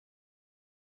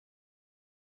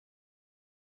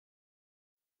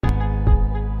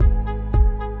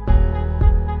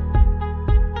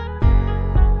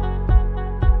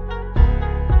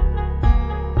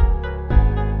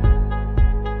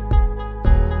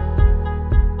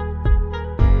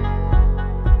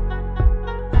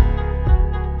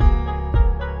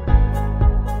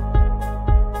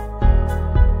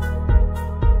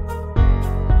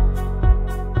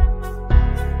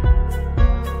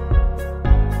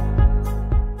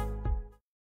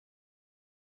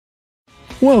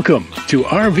Welcome to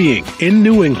RVing in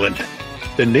New England,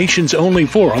 the nation's only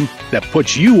forum that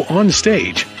puts you on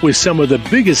stage with some of the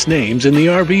biggest names in the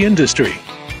RV industry.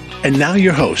 And now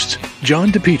your hosts,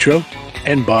 John DePietro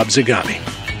and Bob Zagami.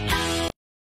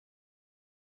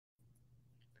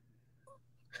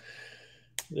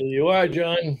 There you are,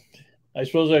 John. I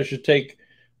suppose I should take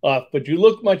off, but you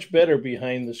look much better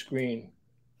behind the screen.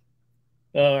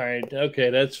 All right.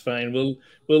 Okay, that's fine.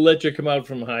 We'll let you come out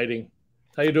from hiding.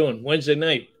 How you doing? Wednesday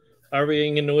night,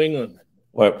 RVing in New England.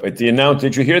 What?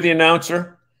 Did you hear the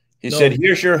announcer? He No. said,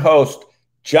 "Here's your host,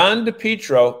 John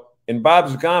DePietro and Bob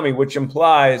Zagami," which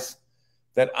implies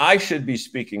that I should be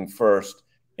speaking first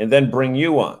and then bring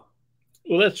you on.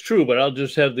 Well, that's true, but I'll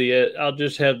just have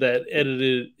that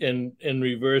edited and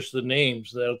reverse the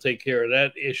names. That'll take care of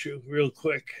that issue real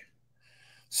quick.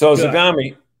 So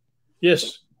Zagami,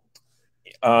 yes,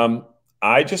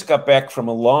 I just got back from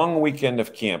a long weekend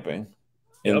of camping.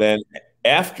 And Yep. then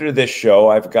after this show,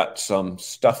 I've got some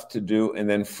stuff to do. And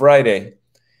then Friday,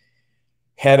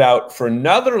 head out for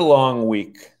another long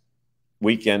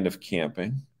weekend of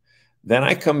camping. Then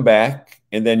I come back,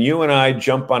 and then you and I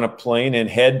jump on a plane and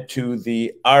head to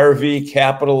the RV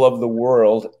capital of the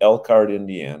world, Elkhart,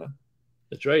 Indiana.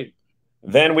 that's right.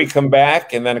 Then we come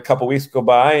back, and then a couple weeks go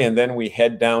by, and then we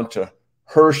head down to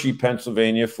Hershey,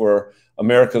 Pennsylvania for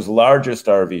America's largest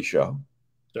RV show.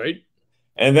 That's right.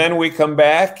 And then we come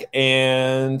back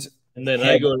and then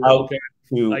I go to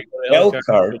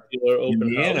Elkhart, open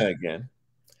Indiana house. again.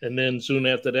 And then soon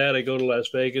after that, I go to Las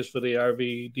Vegas for the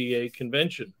RVDA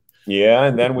convention. Yeah,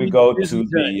 and then we go to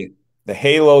the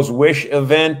Halos Wish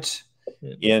event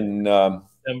in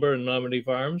December in Normandy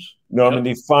Farms.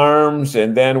 Farms,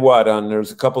 and then what?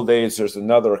 There's a couple of days. There's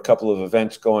a couple of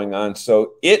events going on.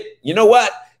 So you know what?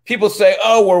 People say,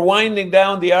 "Oh, we're winding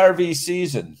down the RV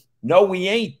season." No, we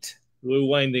ain't. We're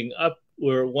winding up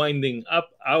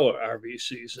our RV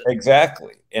season.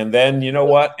 Exactly. And then you know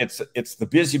what? It's the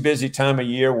busy time of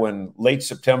year when late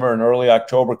September and early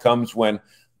October comes, when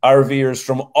RVers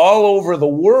from all over the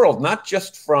world, not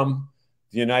just from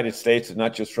the United States and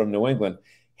not just from New England,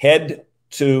 head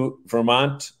to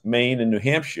Vermont, Maine, and New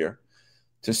Hampshire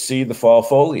to see the fall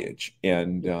foliage.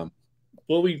 And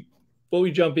before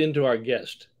we jump into our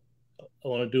guest, I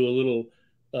want to do a little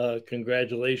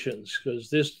congratulations, because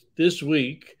this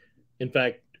week, in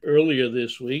fact, earlier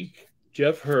this week,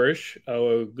 Jeff Hirsch,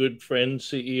 our good friend,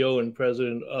 CEO and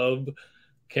president of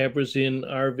Campers Inn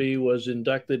RV, was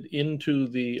inducted into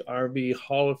the RV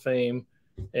Hall of Fame,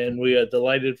 and we are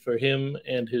delighted for him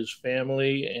and his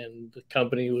family. And the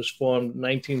company was formed in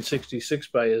 1966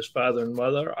 by his father and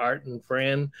mother, Art and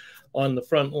Fran, on the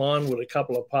front lawn with a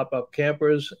couple of pop-up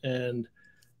campers. And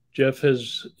Jeff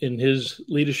has, in his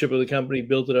leadership of the company,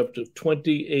 built it up to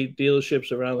 28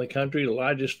 dealerships around the country, the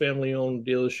largest family-owned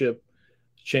dealership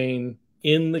chain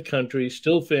in the country,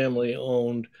 still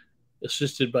family-owned,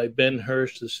 assisted by Ben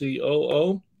Hirsch, the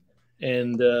COO.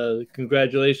 And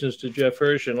congratulations to Jeff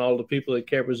Hirsch and all the people at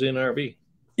Campers Inn RV.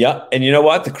 Yeah, and you know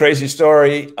what? The crazy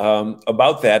story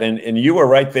about that, and you were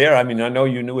right there. I mean, I know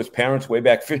you knew his parents way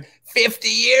back 50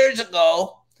 years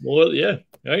ago. Well, yeah.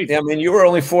 Right. Yeah, I mean, you were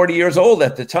only 40 years old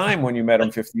at the time when you met him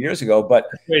 50 years ago. But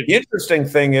right. The interesting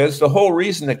thing is, the whole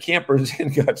reason that Campers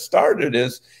Inn got started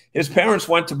is his parents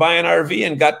went to buy an RV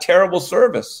and got terrible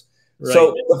service. Right.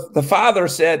 So the father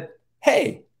said,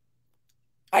 "Hey,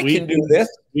 we can do this.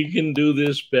 We can do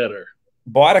this better."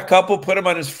 Bought a couple, put them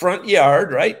on his front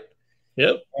yard, right?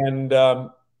 Yep. And,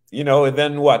 and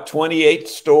then what, 28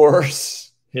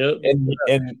 stores? Yep.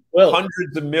 And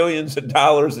hundreds of millions of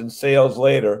dollars in sales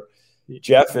later,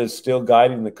 Jeff is still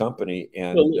guiding the company.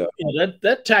 And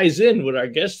that ties in with our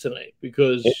guest tonight,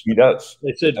 because he does.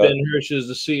 They said Ben Hirsch is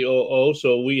the COO,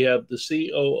 so we have the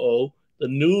COO, the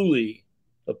newly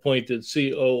appointed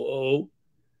COO.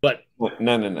 But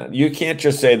no, you can't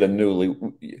just say the newly.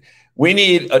 We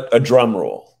need a drum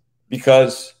roll,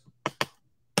 because.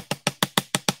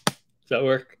 Does that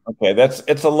work? Okay,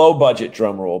 it's a low budget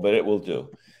drum roll, but it will do.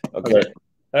 Okay. All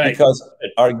right. Because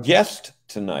our guest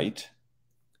tonight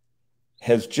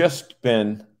has just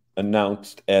been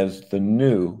announced as the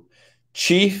new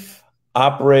Chief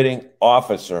Operating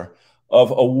Officer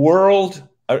of a world.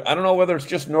 I don't know whether it's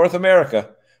just North America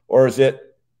or is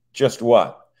it just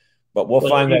what, but we'll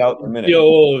find that out in a minute.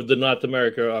 COO of the North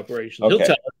America operations. Okay. He'll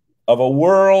tell us. Of a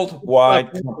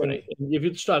worldwide company. If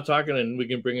you start talking and we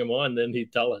can bring him on, then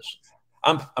he'd tell us.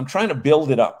 I'm trying to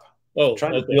build it up. Oh,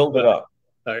 to build it up.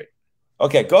 All right.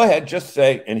 Okay, go ahead. Just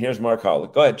say, and here's Mark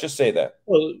Howlett. Go ahead. Just say that.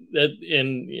 Well,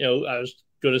 I was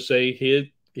going to say,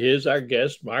 here's our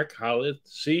guest, Mark Howlett,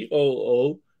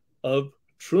 COO of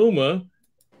Truma,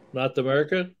 North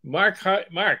America. Mark,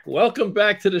 welcome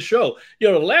back to the show.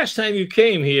 The last time you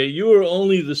came here, you were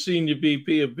only the senior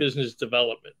VP of business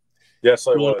development. Yes,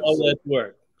 I doing was. all that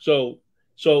work.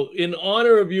 So in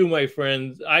honor of you, my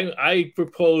friend, I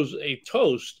propose a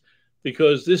toast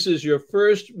because this is your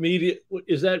first media.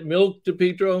 Is that milk,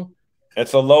 DePietro?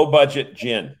 It's a low budget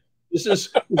gin. This is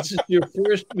your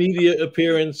first media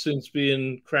appearance since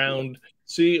being crowned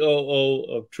COO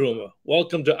of Truma.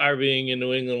 Welcome to RVing in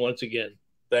New England once again.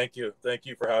 Thank you. Thank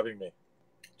you for having me.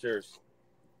 Cheers.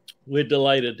 We're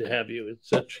delighted to have you.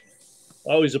 It's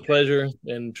always a pleasure.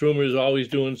 And Truma is always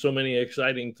doing so many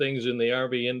exciting things in the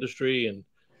RV industry. And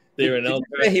they're in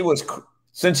Elkhart.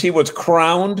 Since he was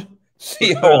crowned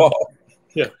COO.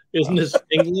 Yeah. Isn't this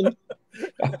England?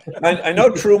 I know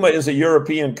Truma is a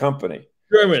European company.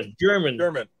 German.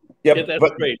 Yeah,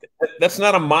 that's great. That's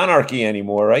not a monarchy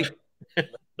anymore, right?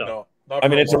 No. I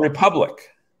mean, it's a republic.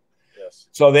 Yes.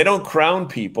 So they don't crown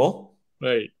people.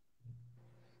 Right.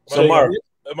 So, Mark,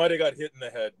 I might have got hit in the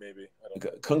head, maybe.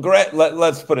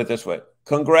 Let's put it this way.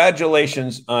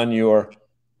 Congratulations on your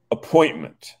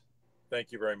appointment.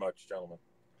 Thank you very much, gentlemen.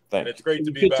 Thanks. And it's great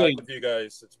to be back with you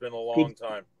guys. It's been a long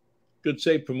time. Good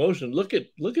save promotion. Look at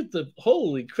the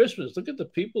holy Christmas. Look at the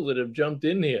people that have jumped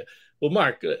in here. Well,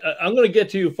 Mark, I'm going to get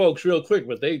to you folks real quick,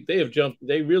 but they have jumped.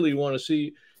 They really want to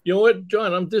see. You know what,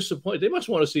 John? I'm disappointed. They must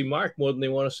want to see Mark more than they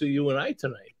want to see you and I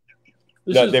tonight.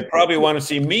 They probably want to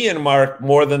see me and Mark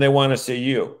more than they want to see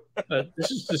you.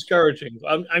 This is discouraging.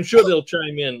 I'm sure they'll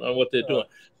chime in on what they're doing.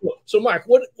 So, Mark,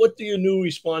 what do your new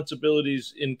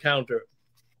responsibilities encounter?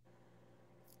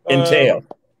 Entail.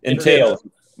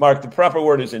 Mark, the proper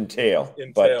word is entail.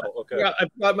 Okay. Yeah, I've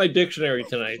got my dictionary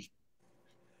tonight.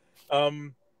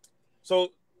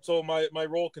 So my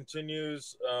role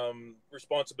continues.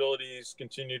 Responsibilities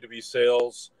continue to be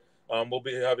sales. We'll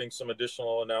be having some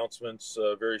additional announcements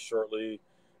very shortly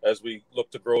as we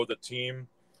look to grow the team.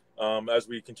 As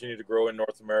we continue to grow in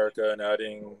North America and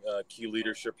adding key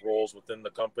leadership roles within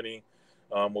the company,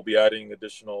 we'll be adding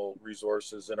additional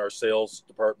resources in our sales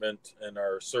department and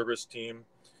our service team.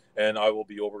 And I will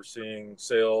be overseeing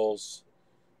sales,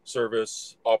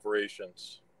 service,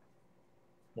 operations.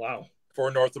 Wow. For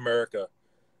North America,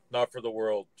 not for the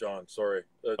world, John. Sorry.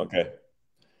 Okay.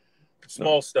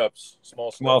 Small steps.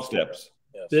 Small steps.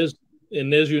 Yes.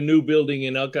 There's your new building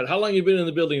in Elkhart. How long have you been in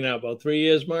the building now? About 3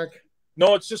 years, Mark?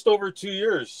 No, it's just over 2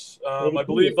 years. I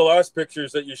believe the last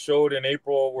pictures that you showed in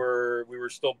April we were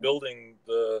still building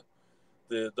the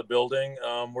building.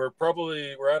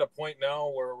 We're at a point now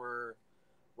where we're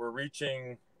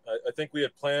reaching. I think we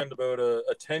had planned about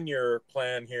a 10-year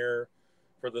plan here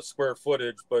for the square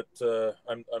footage, but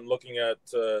I'm looking at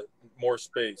more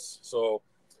space. So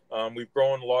we've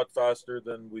grown a lot faster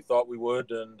than we thought we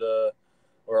would, and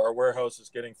our warehouse is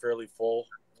getting fairly full.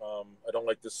 I don't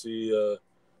like to see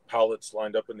pallets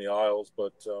lined up in the aisles,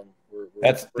 but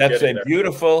that's a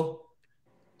beautiful,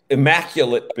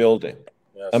 immaculate building.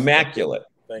 Yes, immaculate.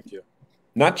 Thank you.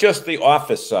 Not just the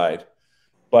office side,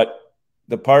 but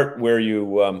the part where you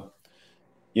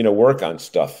work on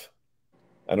stuff.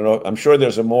 I don't know. I'm sure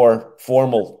there's a more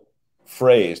formal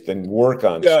phrase than work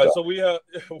on stuff. Yeah, so we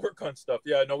work on stuff.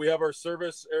 Yeah, no, we have our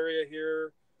service area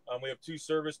here. We have 2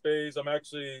 service bays. I'm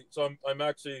actually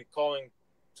calling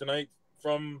tonight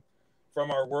from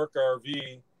our work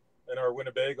RV and our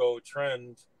Winnebago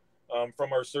trend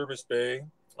from our service bay.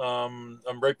 I'm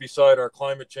right beside our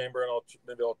climate chamber, and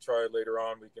maybe I'll try later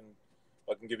on.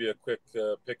 I can give you a quick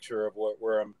picture of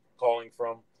where I'm calling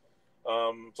from.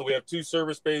 So we have 2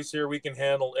 service bays here. We can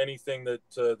handle anything that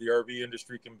the RV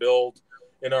industry can build.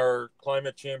 In our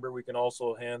climate chamber, we can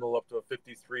also handle up to a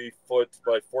 53-foot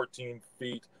by 14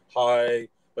 feet high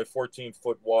by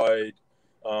 14-foot wide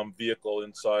vehicle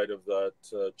inside of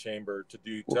that chamber to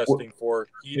do testing for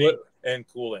heating and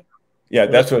cooling. Yeah,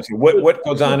 that's what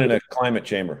goes on in a climate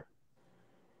chamber.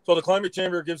 So the climate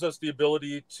chamber gives us the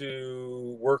ability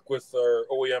to work with our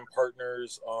OEM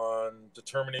partners on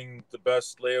determining the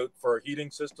best layout for our heating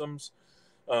systems,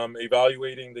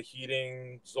 evaluating the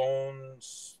heating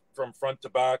zones from front to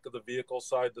back of the vehicle,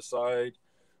 side to side.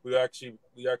 We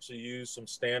actually use some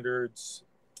standards,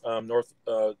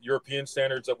 European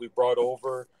standards that we brought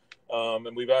over,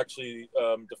 and we've actually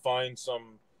defined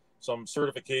some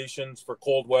certifications for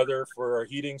cold weather for our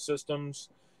heating systems.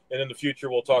 And in the future,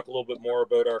 we'll talk a little bit more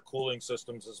about our cooling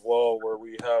systems as well, where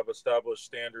we have established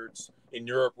standards in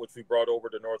Europe, which we brought over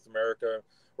to North America.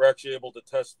 We're actually able to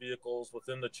test vehicles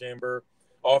within the chamber,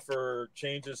 offer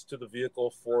changes to the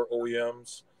vehicle for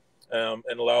OEMs,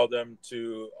 and allow them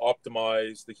to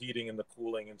optimize the heating and the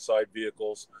cooling inside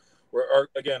vehicles. Our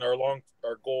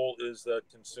goal is that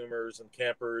consumers and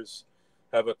campers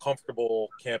have a comfortable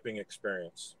camping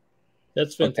experience.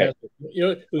 That's fantastic. Okay. You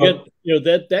know, we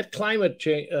got that climate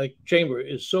chamber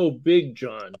is so big,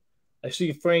 John. I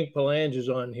see Frank Palange is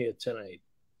on here tonight.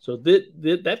 So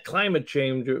that climate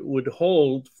chamber would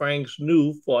hold Frank's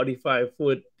new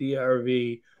 45-foot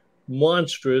DRV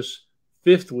monstrous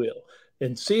fifth wheel.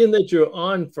 And seeing that you're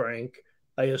on, Frank,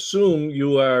 I assume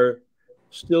you are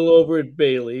still over at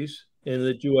Bailey's and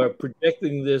that you are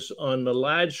projecting this on the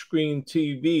large screen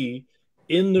TV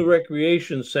in the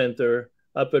recreation center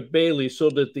up at Bailey so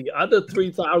that the other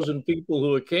 3,000 people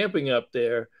who are camping up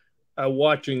there are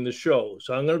watching the show.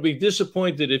 So I'm going to be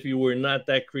disappointed if you were not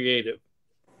that creative.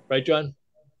 Right, John?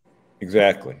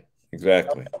 Exactly.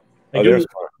 Oh,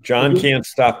 John can't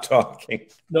stop talking.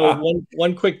 No,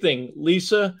 one quick thing.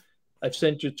 Lisa, I've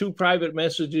sent you 2 private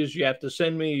messages. You have to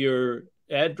send me your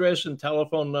address and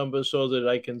telephone number so that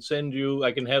I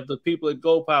can have the people at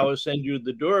Go Power send you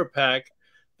the Durapack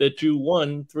that you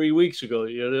won 3 weeks ago.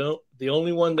 You know, the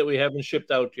only one that we haven't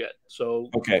shipped out yet. So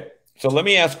okay. So let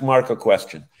me ask Mark a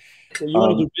question. So you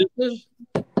want to do business?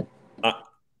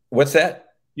 What's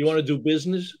that? You want to do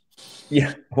business?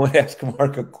 Yeah, I want to ask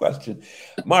Mark a question.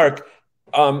 Mark,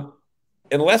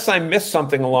 unless I missed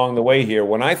something along the way here,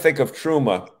 when I think of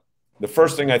Truma, the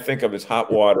first thing I think of is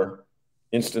hot water,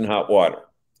 instant hot water.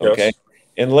 Okay. Yes.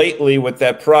 And lately, with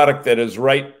that product that is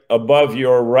right above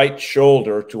your right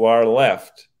shoulder to our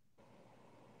left,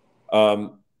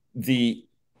 the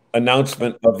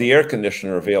announcement of the air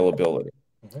conditioner availability.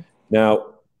 Mm-hmm.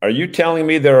 Now, are you telling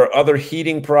me there are other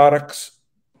heating products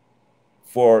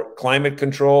for climate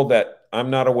control that I'm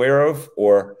not aware of,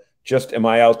 or just am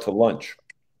I out to lunch?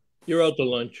 You're out to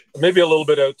lunch. Maybe a little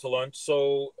bit out to lunch.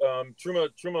 So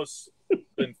Truma's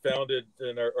been founded,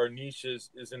 and our niche is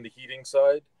in the heating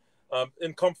side.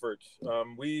 In comfort,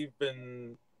 we've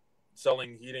been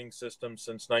selling heating systems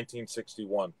since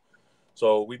 1961.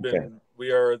 So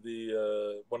we are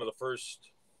the one of the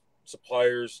first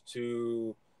suppliers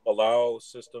to allow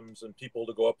systems and people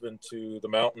to go up into the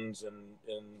mountains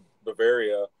in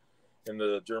Bavaria, in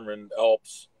the German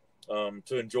Alps,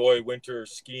 to enjoy winter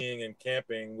skiing and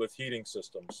camping with heating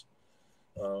systems.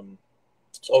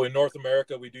 So in North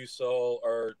America, we do sell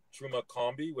our Truma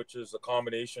Combi, which is a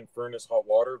combination furnace hot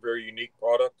water, very unique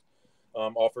product,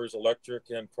 offers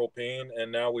electric and propane.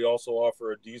 And now we also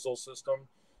offer a diesel system,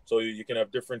 so you can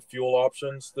have different fuel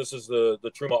options. This is the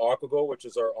Truma Aquago, which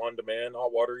is our on-demand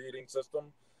hot water heating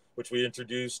system, which we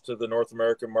introduced to the North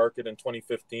American market in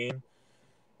 2015.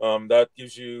 That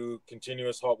gives you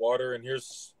continuous hot water. And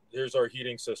here's our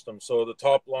heating system. So the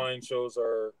top line shows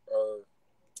our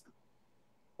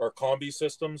combi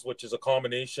systems, which is a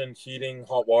combination heating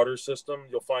hot water system.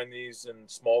 You'll find these in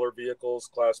smaller vehicles,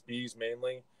 Class Bs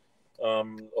mainly,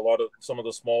 some of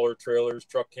the smaller trailers,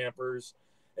 truck campers.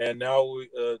 And now,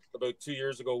 about 2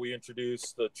 years ago, we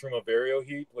introduced the Truma Vario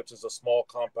Heat, which is a small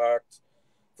compact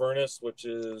furnace, which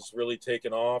is really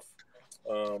taken off,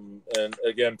 and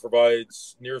again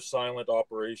provides near silent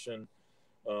operation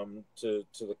to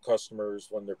the customers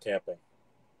when they're camping.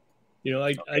 You know,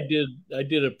 I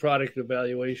did a product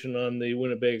evaluation on the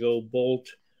Winnebago Bolt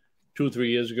 2 or 3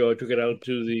 years ago. I took it out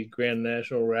to the Grand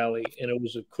National Rally, and it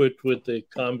was equipped with the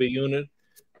Combi unit.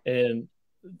 And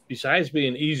besides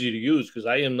being easy to use, because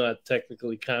I am not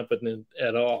technically competent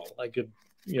at all, I could,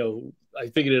 I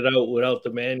figured it out without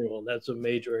the manual. That's a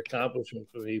major accomplishment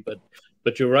for me.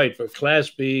 But you're right, for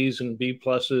Class Bs and B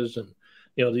pluses and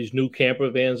these new camper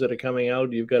vans that are coming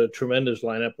out, you've got a tremendous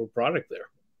lineup of product there.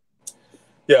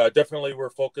 Yeah, definitely. We're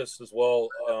focused as well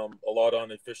a lot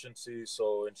on efficiency.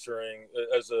 So ensuring,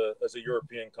 as a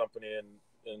European company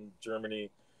in Germany,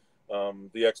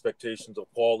 the expectations of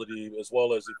quality as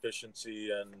well as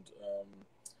efficiency and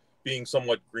being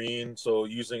somewhat green. So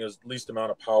using as least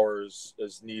amount of power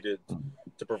as needed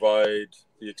to provide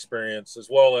the experience, as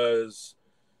well as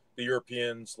the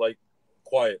Europeans like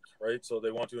quiet, right? So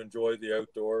they want to enjoy the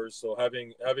outdoors. So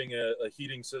having a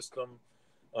heating system,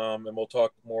 and we'll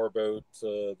talk more about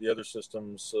the other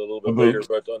systems a little bit later,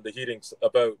 but on the heating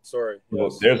sorry.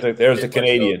 Yes. There's the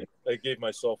Canadian. I gave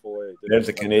myself away. There's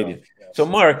the Canadian. Yeah. So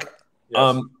Mark,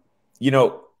 yes.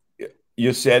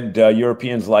 You said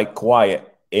Europeans like quiet.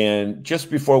 And just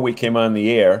before we came on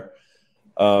the air,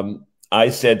 I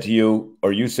said to you,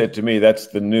 or you said to me, that's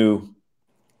the new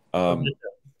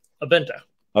Aventa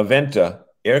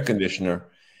air conditioner.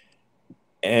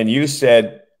 And you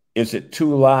said, is it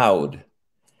too loud?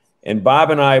 And Bob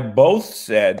and I both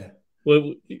said,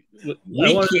 we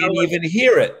can't even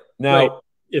hear it. Now,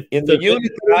 right. In the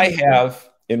unit that I have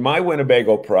in my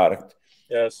Winnebago product,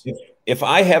 yes, if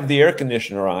I have the air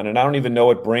conditioner on, and I don't even know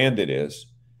what brand it is,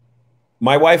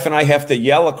 my wife and I have to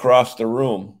yell across the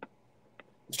room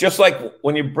It's just like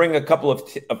when you bring a couple of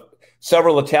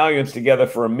several Italians together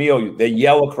for a meal, they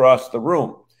yell across the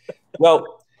room.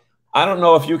 Well, I don't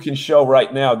know if you can show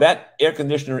right now that air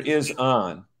conditioner is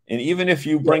on, and even if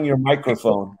you bring your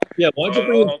microphone, why don't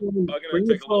you bring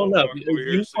your phone up?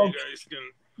 You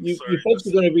folks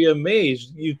are going to be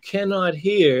amazed. You cannot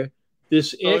hear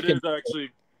this air conditioner. It is actually,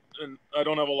 and I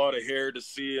don't have a lot of hair to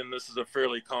see, and this is a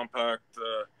fairly compact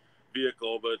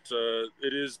vehicle, but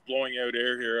it is blowing out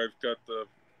air here. I've got the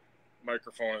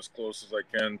microphone as close as I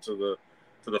can to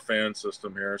the fan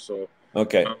system here. So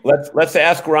okay, let's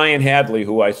ask Ryan Hadley,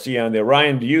 who I see on there.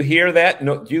 Ryan, do you hear that?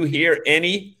 No, do you hear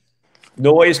any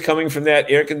noise coming from that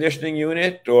air conditioning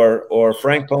unit, or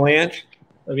Frank Palanche,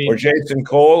 or Jason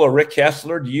Cole, or Rick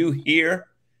Kessler? Do you hear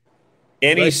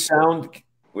any sound?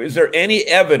 Is there any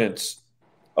evidence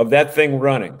of that thing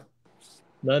running?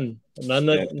 None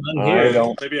here.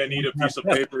 Maybe I need a piece of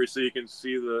paper so you can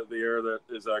see the air that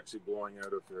is actually blowing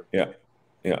out of here.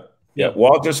 Yeah.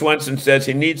 Walter Swenson says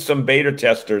he needs some beta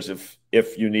testers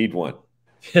if you need one.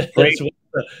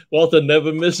 Walter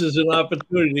never misses an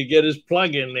opportunity to get his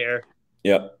plug in there.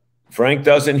 Yeah. Frank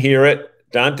doesn't hear it.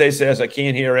 Dante says, I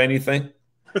can't hear anything.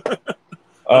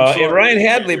 And Ryan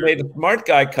Hadley made a smart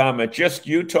guy comment. Just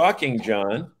you talking,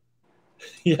 John.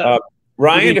 Yeah.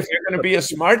 Ryan, if you're going to be a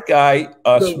smart guy,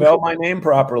 spell my name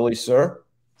properly, sir.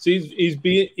 See, he's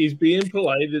being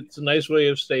polite. It's a nice way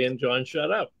of saying, John,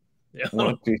 shut up. Yeah.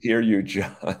 Want to hear you,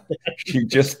 John. She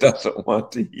just doesn't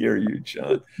want to hear you,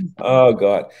 John. Oh,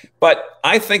 God. But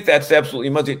I think that's absolutely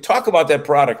must talk about that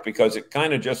product, because it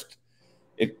kind of just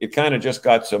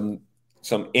got some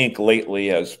ink lately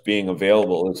as being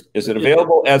available. Is it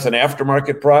available as an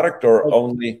aftermarket product or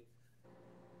only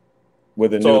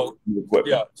with a new equipment?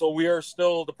 Yeah, so we are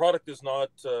still, the product is not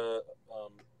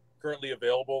currently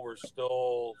available. We're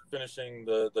still finishing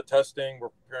the testing. We're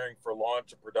preparing for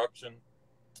launch and production.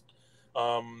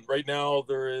 Right now,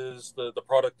 the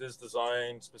product is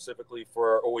designed specifically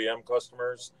for our OEM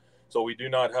customers, so we do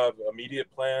not have immediate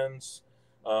plans.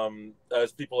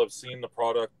 As people have seen the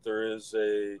product, there is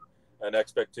an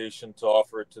expectation to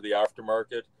offer it to the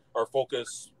aftermarket. Our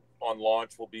focus on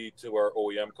launch will be to our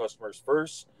OEM customers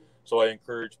first, so I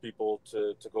encourage people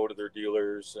to go to their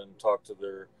dealers and talk to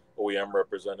their OEM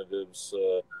representatives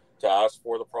to ask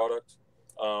for the product.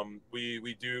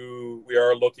 We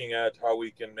are looking at how we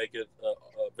can make it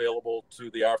available to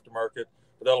the aftermarket,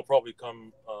 but that'll probably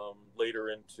come later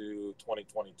into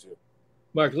 2022.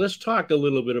 Mark, let's talk a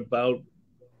little bit about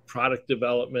product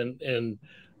development and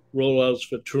rollouts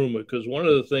for Truma, because one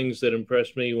of the things that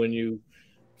impressed me when you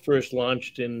first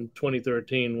launched in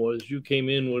 2013 was you came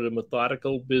in with a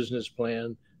methodical business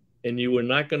plan, and you were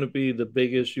not going to be the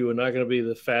biggest, you were not going to be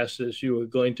the fastest, you were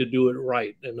going to do it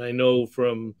right. And I know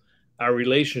from our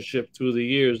relationship through the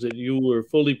years that you were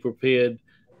fully prepared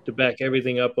to back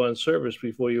everything up on service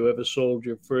before you ever sold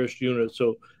your first unit.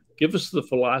 So give us the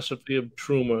philosophy of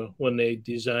Truma when they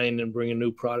design and bring a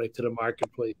new product to the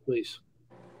marketplace, please.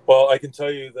 Well, I can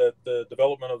tell you that the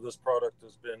development of this product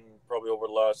has been probably over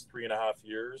the last 3.5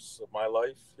 years of my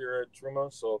life here at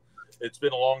Truma. So it's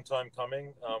been a long time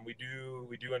coming. We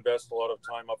do invest a lot of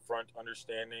time up front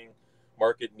understanding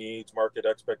market needs, market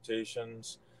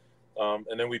expectations,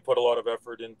 and then we put a lot of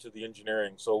effort into the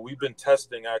engineering. So we've been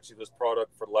testing actually this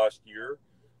product for the last year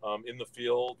in the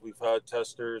field. We've had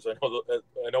testers. I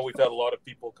know we've had a lot of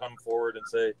people come forward and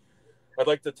say, I'd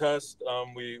like to test.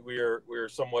 We're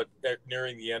somewhat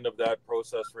nearing the end of that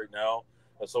process right now.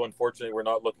 So unfortunately, we're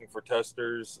not looking for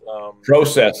testers.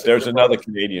 Process. There's another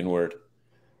Canadian word.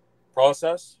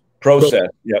 Process. Process.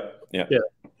 Yep.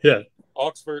 Yeah.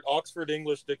 Oxford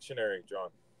English Dictionary, John.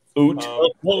 Oot.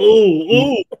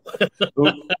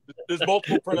 There's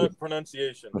multiple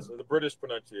pronunciations. The British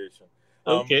pronunciation.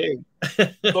 Okay.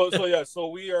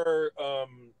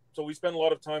 So we spend a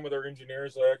lot of time with our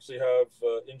engineers. I actually have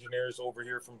engineers over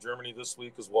here from Germany this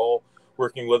week as well,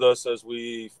 working with us as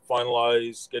we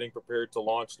finalize getting prepared to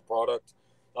launch the product.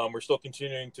 We're still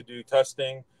continuing to do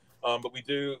testing, but we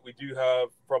do have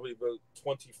probably about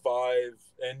 25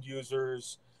 end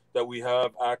users that we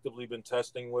have actively been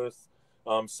testing with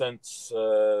since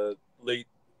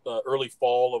early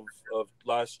fall of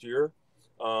last year,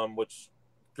 which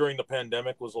during the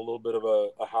pandemic was a little bit of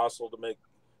a hassle to make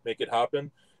it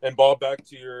happen. And Bob, back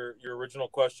to your original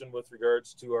question with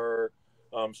regards to our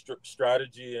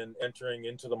strategy and entering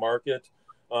into the market.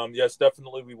 Yes,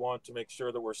 definitely we want to make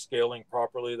sure that we're scaling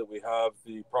properly, that we have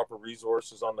the proper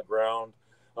resources on the ground,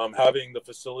 having the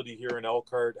facility here in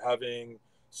Elkhart, having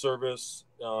service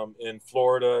in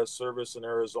Florida, service in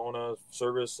Arizona,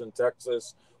 service in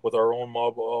Texas with our own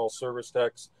mobile service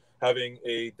techs, having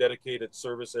a dedicated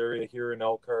service area here in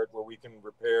Elkhart where we can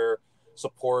repair,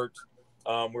 support.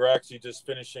 We're actually just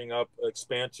finishing up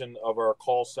expansion of our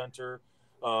call center,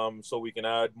 so we can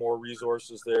add more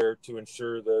resources there to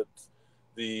ensure that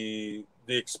the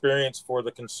experience for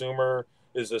the consumer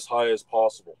is as high as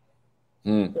possible.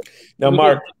 Now,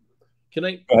 Mark, can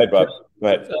I go ahead, Bob? Go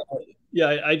ahead.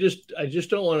 Yeah, I just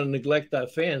don't want to neglect our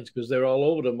fans because they're all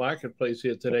over the marketplace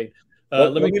here today.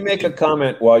 Let me make a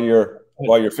comment while you're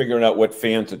figuring out what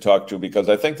fan to talk to, because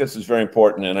I think this is very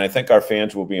important, and I think our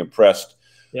fans will be impressed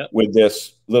with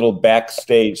this little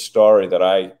backstage story that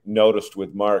I noticed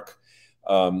with Mark.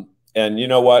 And you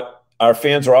know what? Our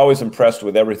fans are always impressed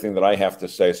with everything that I have to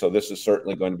say, so this is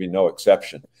certainly going to be no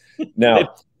exception.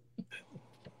 Now,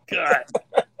 God.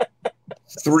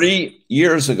 3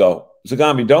 years ago,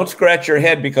 Zagami, don't scratch your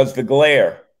head because the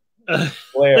glare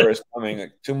is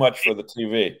coming too much for the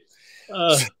TV.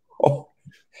 So,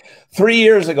 3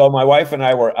 years ago, my wife and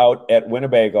I were out at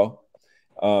Winnebago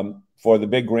for the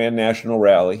big Grand National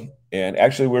Rally. And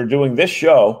actually, we were doing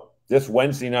this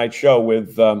Wednesday night show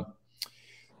with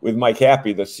Mike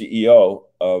Happy, the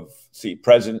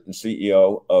president and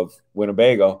CEO of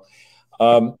Winnebago.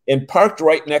 And parked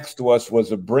right next to us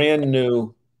was a brand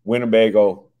new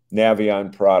Winnebago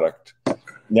Navion product,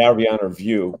 Navion or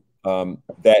View,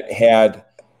 that had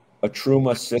a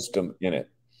Truma system in it.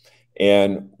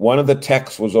 And one of the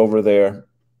techs was over there,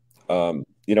 but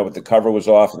the cover was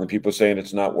off and the people saying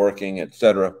it's not working,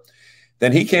 etc.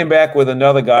 Then he came back with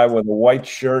another guy with a white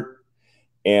shirt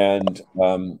and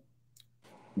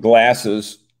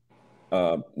glasses,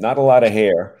 not a lot of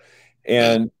hair.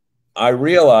 And I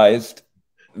realized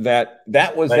that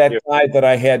was that guy that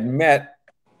I had met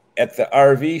at the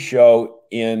RV show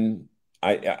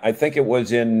I think it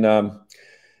was in,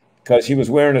 because he was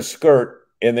wearing a skirt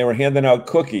and they were handing out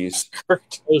cookies. That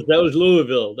was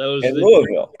Louisville. That was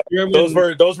Louisville.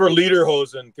 German, those were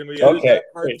Lederhosen. Can we? Okay.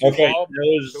 That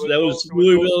was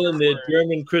Louisville and the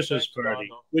German Christmas party,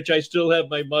 which I still have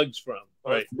my mugs from.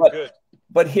 Right.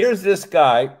 But here's this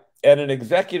guy at an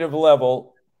executive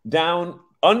level down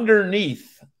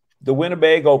underneath the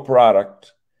Winnebago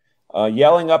product,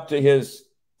 yelling up to his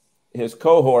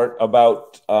cohort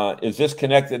about is this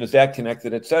connected, is that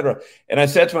connected, etc. And I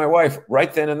said to my wife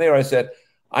right then and there, I said,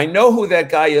 I know who that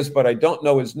guy is, but I don't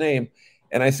know his name.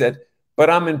 And I said, but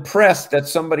I'm impressed that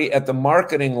somebody at the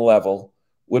marketing level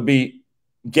would be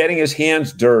getting his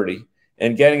hands dirty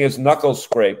and getting his knuckles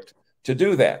scraped to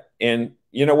do that. And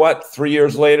you know what? 3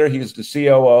 years later, he's the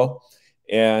COO.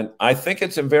 And I think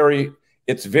it's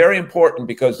very important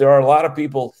because there are a lot of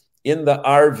people in the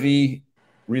RV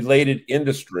related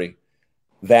industry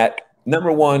that,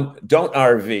 number one, don't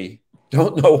RV,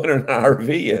 don't know what an RV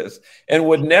is, and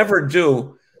would never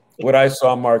do what I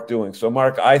saw Mark doing. So,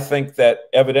 Mark, I think that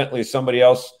evidently somebody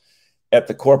else at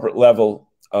the corporate level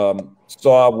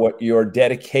saw what your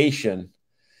dedication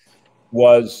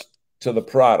was to the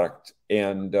product,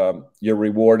 and you're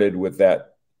rewarded with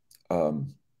that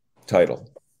title.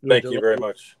 Thank you very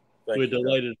much. We're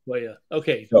delighted for you.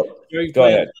 Okay. Go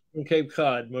ahead. From Cape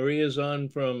Cod. Maria's on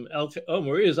from Elkhart. Oh,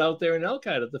 Maria's out there in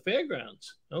Elkhart at the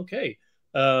fairgrounds. Okay.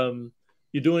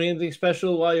 You doing anything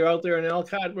special while you're out there in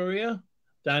Elkhart, Maria?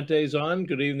 Dante's on.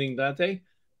 Good evening, Dante.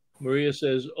 Maria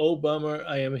says, oh, bummer,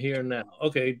 I am here now.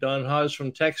 Okay. Don Haas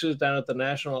from Texas down at the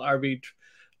National RV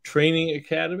Training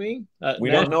Academy.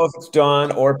 We don't know if it's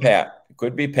Don or Pat. It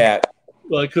could be Pat.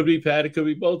 Well, it could be Pat. It could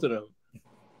be both of them.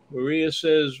 Maria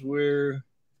says, where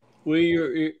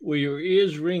your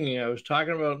ears ringing. I was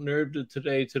talking about Nerve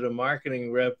today to the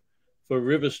marketing rep for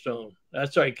Riverstone.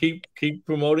 That's right. Keep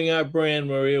promoting our brand,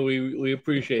 Maria. We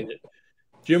appreciate it.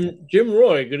 Jim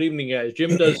Roy. Good evening, guys.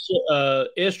 Jim does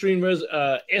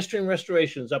Airstream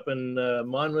restorations up in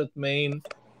Monmouth, Maine.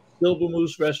 Silver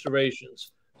Moose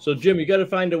Restorations. So, Jim, you got to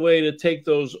find a way to take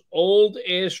those old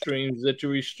Airstreams that you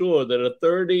restore that are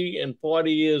 30 and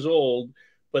 40 years old,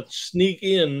 but sneak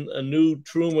in a new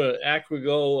Truma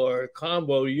Acrogo or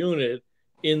combo unit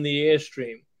in the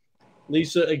Airstream.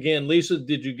 Lisa,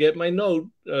 did you get my note?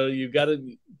 You got it.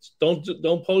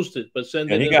 Don't post it, but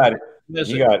send it. He got it.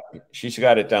 She's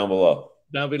got it down below.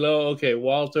 Down below. Okay,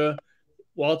 Walter.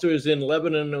 Walter is in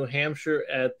Lebanon, New Hampshire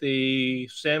at the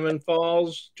Salmon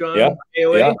Falls, John.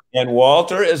 Yeah. And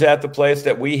Walter is at the place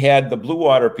that we had the Blue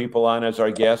Water people on as our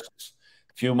guests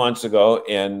a few months ago.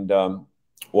 And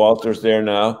Walter's there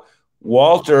now.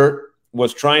 Walter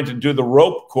was trying to do the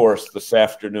rope course this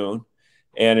afternoon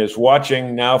and is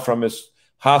watching now from his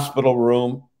hospital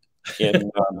room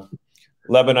in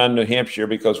Lebanon, New Hampshire,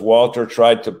 because Walter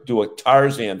tried to do a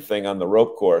Tarzan thing on the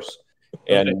rope course.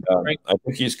 And I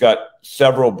think he's got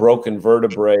several broken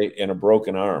vertebrae and a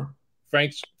broken arm.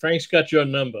 Frank's got your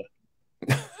number.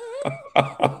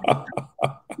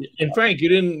 And Frank, you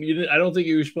didn't. I don't think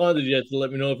you responded yet to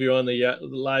let me know if you're on the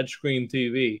large screen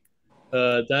TV.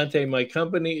 Dante, my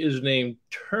company is named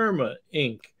Truma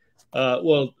Inc.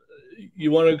 Well,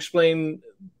 you want to explain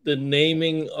the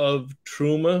naming of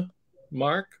Truma,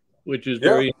 Mark, which is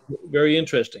very, very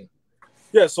interesting.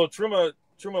 Yeah. So Truma,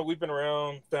 we've been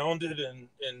around, founded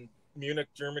in Munich,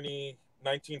 Germany,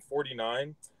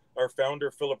 1949. Our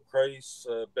founder, Philip Kreis,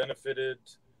 benefited.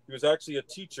 He was actually a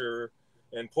teacher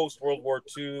in post-World War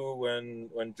II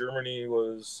when Germany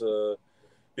was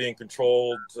being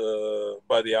controlled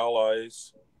by the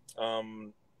Allies.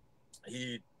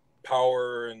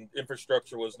 Power and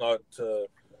infrastructure was not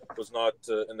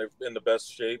in the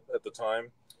best shape at the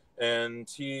time, and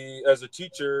he, as a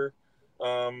teacher,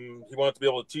 he wanted to be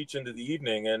able to teach into the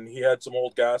evening, and he had some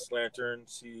old gas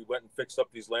lanterns. He went and fixed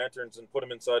up these lanterns and put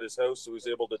them inside his house so he was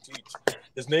able to teach.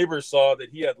 His neighbors saw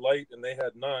that he had light and they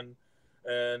had none,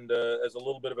 and as a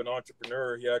little bit of an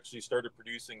entrepreneur, he actually started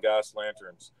producing gas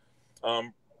lanterns.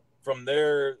 From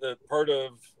there, part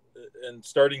of and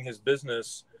starting his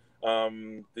business,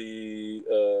 the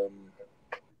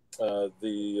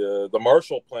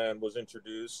Marshall Plan was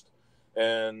introduced,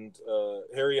 and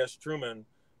Harry S. Truman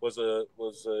was a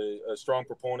strong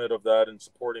proponent of that and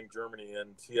supporting Germany.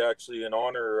 And he actually, in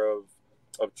honor of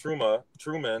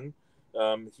Truman,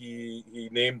 he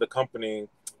named the company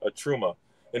Truma.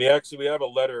 And we have a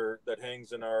letter that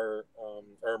hangs in our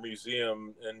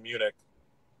museum in Munich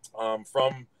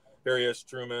from Harry S.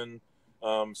 Truman,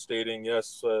 stating,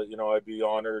 yes, I'd be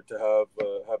honored to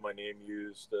have my name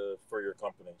used for your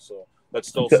company. So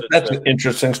that's an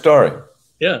interesting story.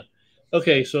 Yeah.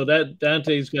 Okay, so that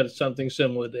Dante's got something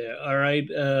similar there. All right,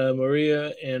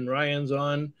 Maria and Ryan's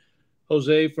on.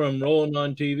 Jose from Rolling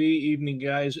on TV. Evening,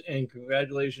 guys, and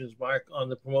congratulations, Mark, on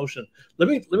the promotion. Let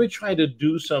me try to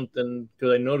do something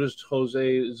because I noticed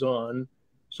Jose is on.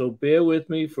 So bear with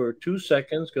me for 2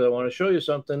 seconds because I want to show you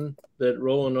something that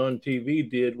Rolling on TV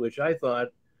did, which I thought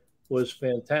was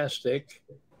fantastic.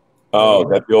 Oh,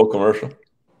 that's the old commercial.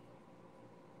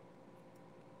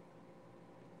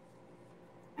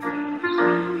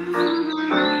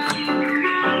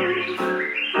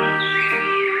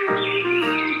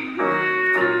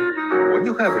 When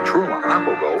you have a Truma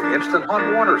AquaGo instant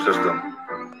hot water system,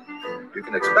 you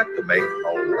can expect to make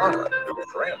a lot of new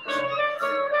friends.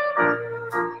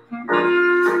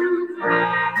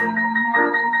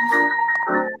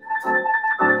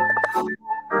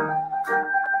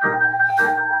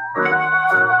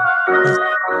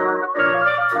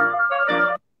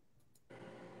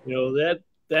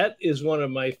 That is one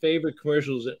of my favorite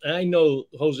commercials. And I know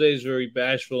Jose is very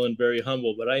bashful and very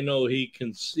humble, but I know he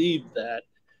conceived that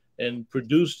and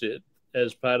produced it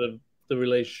as part of the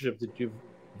relationship that you've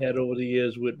had over the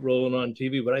years with Rolling on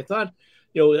TV. But I thought,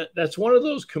 that's one of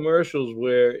those commercials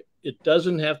where it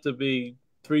doesn't have to be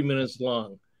 3 minutes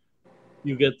long.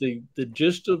 You get the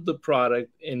gist of the product,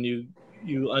 and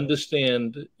you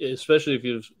understand, especially if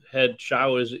you've had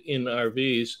showers in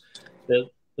RVs, that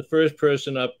the first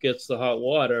person up gets the hot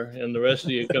water and the rest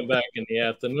of you come back in the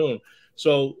afternoon.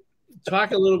 So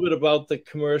talk a little bit about the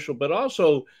commercial, but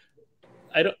also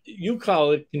you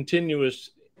call it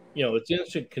continuous, it's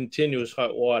instant continuous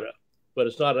hot water, but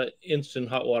it's not an instant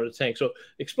hot water tank. So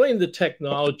explain the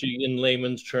technology in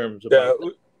layman's terms.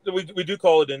 We do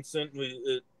call it instant.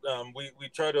 We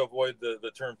try to avoid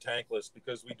the term tankless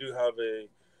because we do have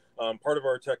part of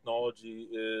our technology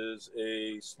is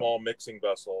a small mixing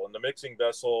vessel, and the mixing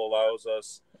vessel allows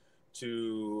us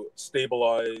to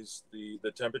stabilize the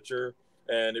temperature,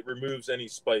 and it removes any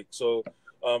spike. So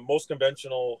most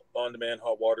conventional on-demand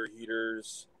hot water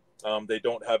heaters, they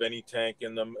don't have any tank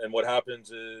in them, and what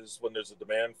happens is when there's a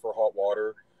demand for hot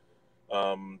water,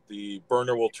 the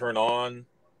burner will turn on,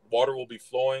 water will be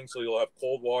flowing, so you'll have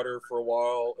cold water for a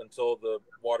while until the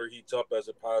water heats up as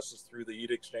it passes through the heat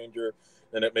exchanger,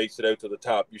 and it makes it out to the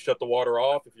tap. You shut the water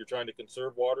off if you're trying to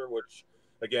conserve water, which,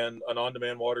 again, an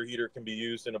on-demand water heater can be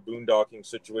used in a boondocking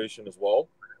situation as well.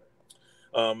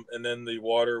 And then the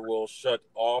water will shut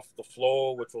off the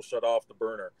flow, which will shut off the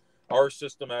burner. Our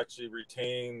system actually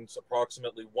retains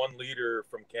approximately 1 liter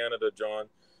from Canada, John,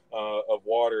 of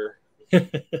water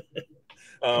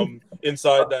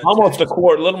inside that. Almost tank. A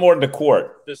quart, a little more than a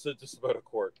quart. Just about a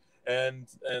quart. And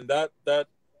that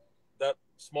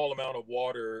small amount of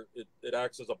water, it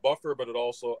acts as a buffer, but it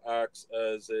also acts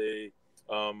as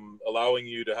allowing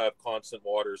you to have constant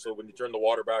water. So when you turn the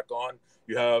water back on,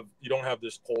 you don't have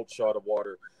this cold shot of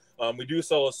water. We do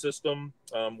sell a system,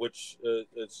 which,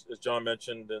 as John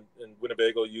mentioned, in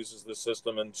Winnebago uses this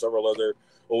system, and several other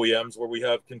OEMs, where we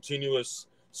have continuous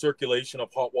circulation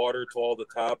of hot water to all the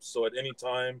taps. So at any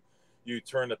time you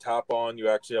turn the tap on, you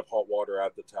actually have hot water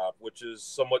at the tap, which is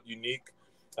somewhat unique.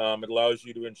 It allows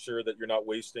you to ensure that you're not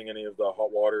wasting any of the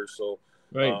hot water. So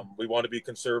we want to be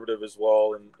conservative as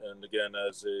well. And again,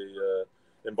 as a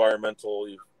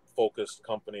environmentally focused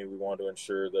company, we want to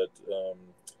ensure that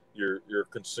you're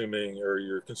consuming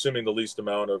the least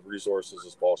amount of resources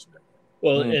as possible.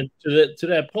 Well, and to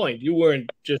that point, you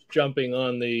weren't just jumping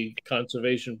on the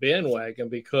conservation bandwagon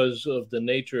because of the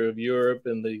nature of Europe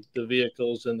and the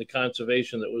vehicles and the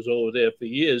conservation that was over there for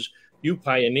years. You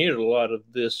pioneered a lot of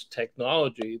this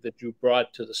technology that you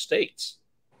brought to the States.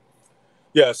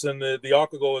 Yes, and the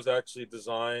AquaGo was actually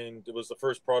designed. It was the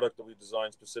first product that we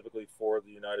designed specifically for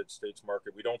the United States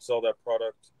market. We don't sell that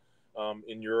product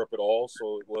in Europe at all,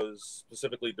 so it was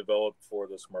specifically developed for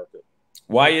this market.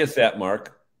 Why is that,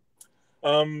 Mark?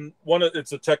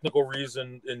 It's a technical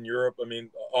reason in Europe. I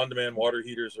mean, on-demand water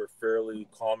heaters are fairly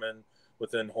common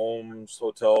within homes,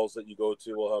 hotels that you go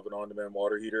to will have an on-demand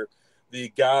water heater. The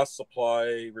gas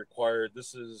supply required, the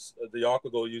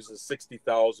AquaGo uses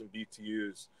 60,000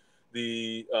 BTUs.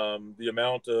 The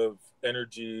amount of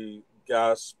energy,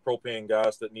 gas, propane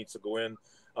gas that needs to go in,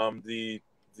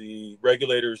 the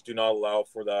regulators do not allow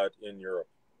for that in Europe.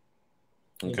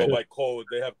 Okay. So by code,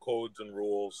 they have codes and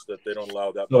rules that they don't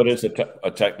allow that. So it is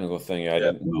a technical thing. I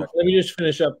didn't know. Let me just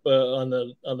finish up on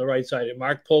the right side.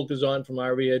 Mark Polk is on from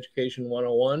RV Education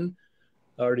 101.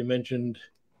 I already mentioned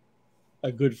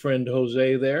a good friend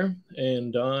Jose there,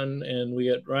 and Don, and we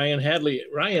got Ryan Hadley.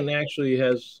 Ryan actually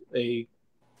has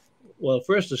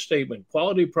first a statement.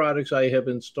 Quality products. I have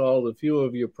installed a few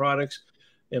of your products,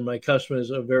 and my customers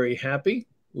are very happy.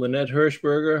 Lynette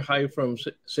Hirschberger, hi from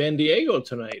San Diego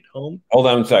tonight. Hold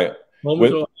on a second.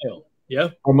 Ohio. Yeah.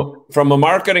 From a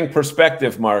marketing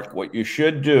perspective, Mark, what you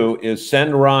should do is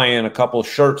send Ryan a couple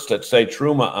shirts that say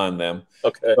Truma on them.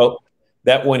 Okay. So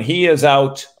that when he is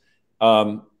out,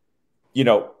 working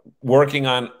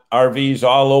on RVs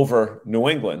all over New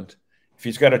England, if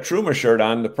he's got a Truma shirt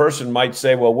on, the person might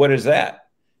say, well, what is that?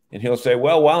 And he'll say,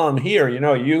 well, while I'm here,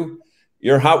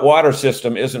 your hot water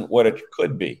system isn't what it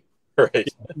could be. Right.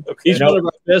 Okay. He's one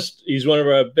of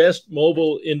our best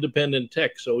mobile independent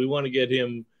techs. So we want to get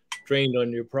him trained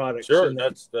on your products. Sure.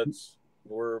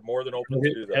 We're more than open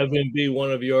to do that. Have him be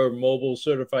one of your mobile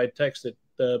certified techs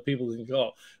that people can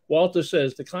call. Walter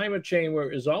says the climate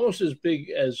chamber is almost as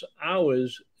big as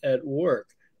ours at work.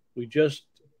 We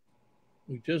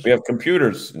have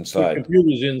computers inside.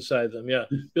 Computers inside them, yeah.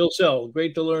 Bill Sell,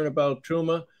 great to learn about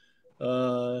Truma.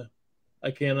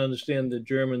 I can't understand the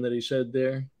German that he said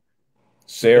there.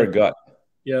 Sehr gut.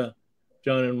 Yeah,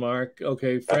 John and Mark.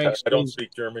 Okay, Frank. I don't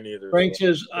speak German either. Frank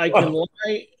says, I can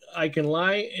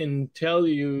lie and tell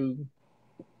you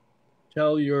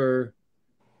you're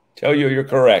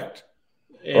correct.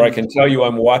 Or I can tell you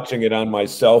I'm watching it on my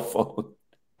cell phone.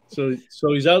 So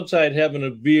he's outside having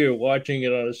a beer, watching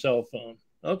it on a cell phone.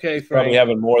 Okay, Frank. Probably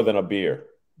having more than a beer.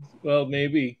 Well,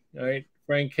 maybe. All right.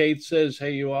 Frank Kate says,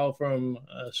 hey, you all from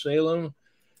Salem.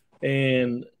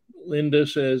 And Linda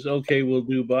says, okay, we'll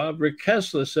do Bob. Rick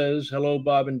Kessler says, hello,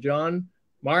 Bob and John.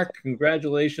 Mark,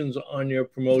 congratulations on your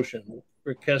promotion.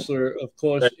 Rick Kessler, of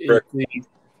course, is the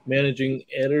managing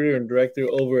editor and director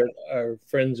over at our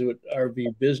friends at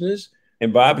RV Business.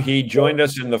 And Bob, he joined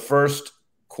us in the first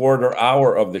quarter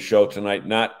hour of the show tonight,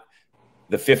 not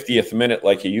the 50th minute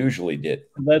like he usually did.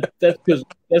 That's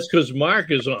because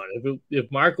Mark is on.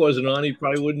 If Mark wasn't on, he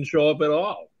probably wouldn't show up at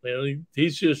all.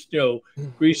 He's just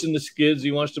greasing the skids.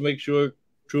 He wants to make sure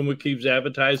Truma keeps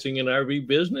advertising in RV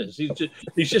Business.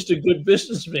 He's just a good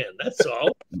businessman. That's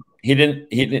all. He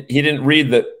didn't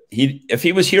read if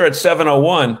he was here at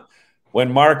 7:01 when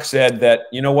Mark said that,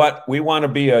 you know what, we want to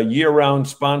be a year-round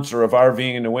sponsor of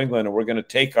RVing in New England, and we're going to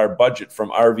take our budget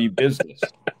from RV Business.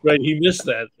 Right, he missed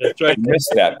that. That's right. He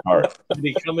missed that part. If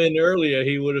he come in earlier,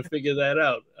 he would have figured that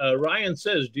out. Ryan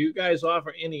says, do you guys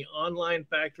offer any online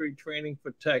factory training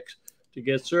for techs to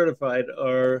get certified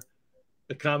or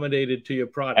accommodated to your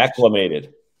products?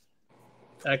 Acclimated.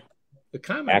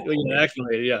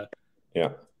 Acclimated, yeah. Yeah.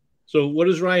 So what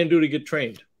does Ryan do to get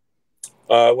trained?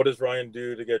 What does Ryan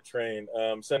do to get trained?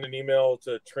 Send an email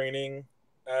to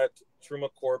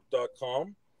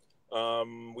training@trumacorp.com.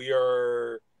 We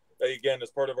are, again, as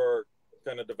part of our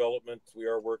kind of development, we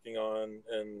are working on,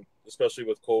 and especially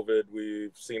with COVID,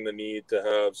 we've seen the need to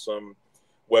have some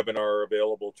webinar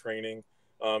available training.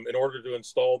 In order to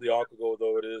install the AquaGo,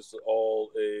 though, it is all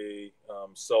a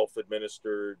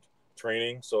self-administered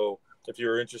training. So if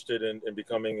you're interested in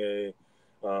becoming a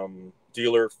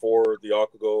dealer for the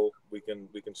AquaGo, we can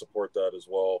support that as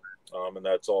well, and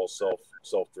that's all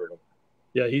self-driven.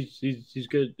 Yeah, he's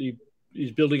good.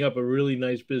 he's building up a really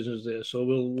nice business there. So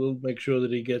we'll make sure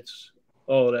that he gets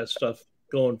all of that stuff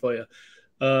going for you.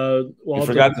 You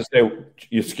forgot to say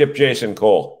you skipped Jason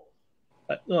Cole.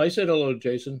 No, I said hello to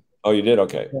Jason. Oh, you did?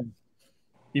 Okay.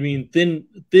 You mean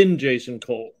thin Jason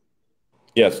Cole?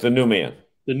 Yes, the new man.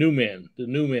 The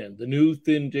new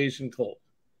thin Jason Cole.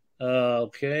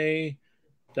 Okay.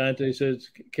 Dante says,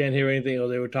 can't hear anything. Oh,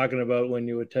 they were talking about when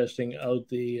you were testing out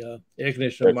the air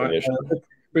conditioner.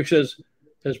 Rick says,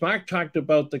 has Mark talked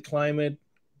about the climate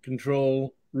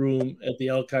control room at the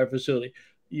Elkhart facility?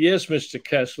 Yes, Mr.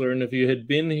 Kessler. And if you had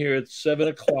been here at 7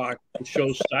 o'clock, the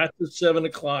show starts at 7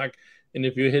 o'clock. And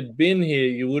if you had been here,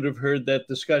 you would have heard that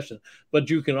discussion. But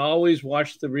you can always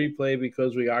watch the replay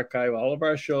because we archive all of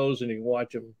our shows and you can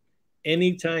watch them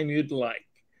anytime you'd like.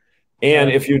 And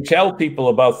if you tell people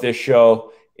about this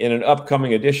show in an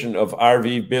upcoming edition of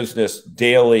RV Business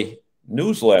Daily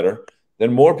newsletter,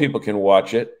 then more people can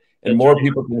watch it and more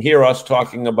people can hear us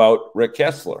talking about Rick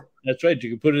Kessler. That's right.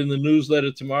 You can put it in the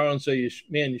newsletter tomorrow and say,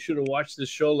 man, you should have watched this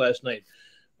show last night.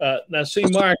 Now, see,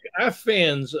 Mark, our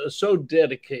fans are so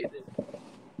dedicated.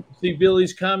 See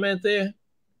Billy's comment there?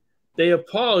 They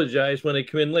apologize when they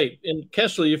come in late. And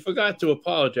Kessler, you forgot to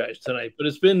apologize tonight, but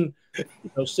it's been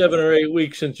 7 or 8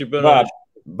 weeks since you've been on.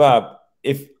 Bob,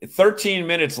 if 13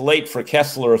 minutes late for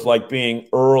Kessler is like being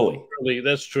early.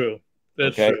 That's true.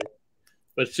 That's true.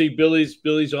 But see,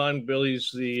 Billy's on.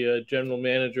 Billy's the general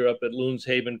manager up at Loons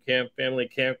Haven Family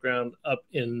Campground up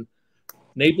in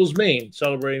Naples, Maine,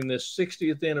 celebrating this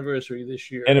 60th anniversary this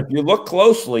year. And if you look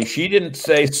closely, she didn't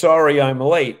say, sorry, I'm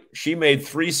late. She made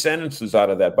 3 sentences out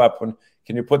of that. Bob,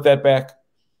 can you put that back?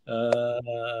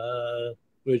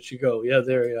 Where'd she go? Yeah,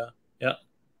 there you are. Yeah.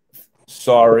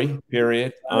 Sorry,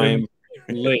 period. I'm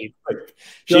late.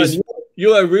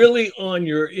 You are really on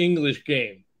your English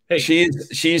game. Hey,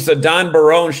 she's a Don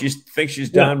Barone. She thinks she's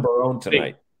Don Barone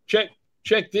tonight. Hey,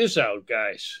 check this out,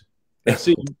 guys.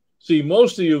 See,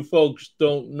 most of you folks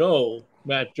don't know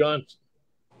Matt Johnson,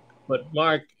 but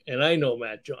Mark and I know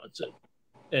Matt Johnson.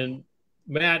 And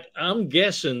Matt, I'm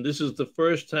guessing this is the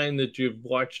first time that you've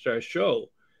watched our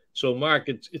show. So, Mark,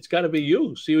 it's got to be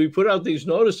you. See, we put out these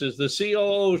notices. The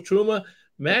COO of Truma,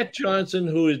 Matt Johnson,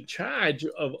 who is in charge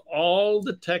of all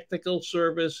the technical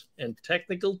service and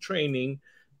technical training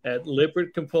at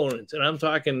Lippert Components. And I'm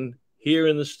talking here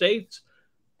in the States,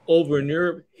 over in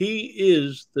Europe. He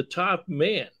is the top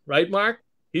man, right, Mark?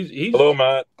 He's Hello,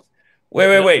 Matt.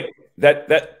 Wait.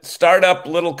 That startup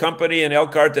little company in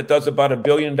Elkhart that does about $1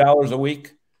 billion a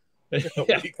week.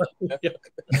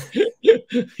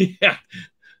 Yeah.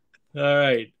 All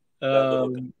right.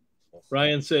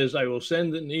 Ryan says, I will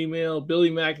send an email. Billy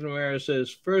McNamara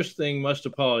says, first thing, must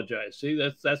apologize. See,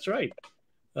 that's right.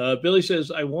 Billy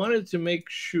says, I wanted to make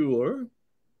sure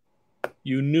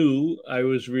you knew I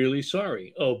was really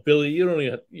sorry. Oh, Billy, you don't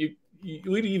even,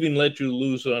 we'd even let you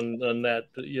lose on that.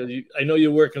 I know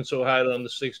you're working so hard on the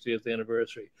 60th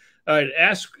anniversary. All right,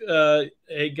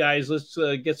 hey guys, let's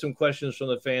get some questions from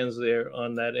the fans there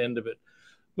on that end of it.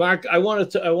 Mark, I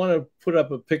want to put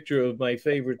up a picture of my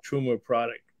favorite Truma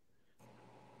product.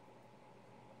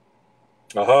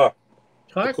 Talk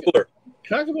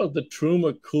about the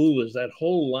Truma Coolers, that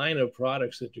whole line of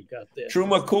products that you got there.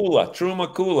 Truma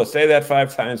Cooler. Say that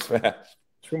 5 times fast.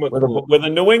 With a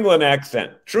New England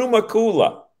accent. Truma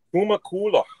Cooler. I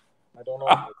don't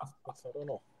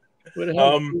know.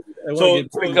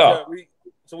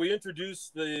 So we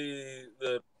introduced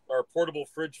our portable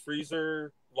fridge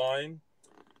freezer line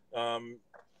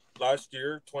last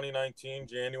year, 2019,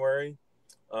 January.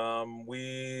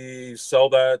 We sell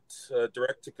that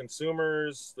direct to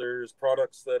consumers. There's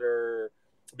products that are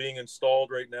being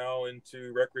installed right now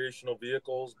into recreational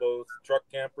vehicles, both truck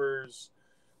campers,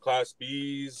 Class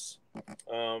Bs,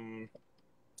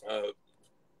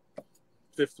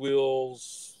 fifth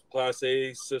wheels, Class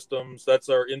A systems. That's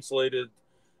our insulated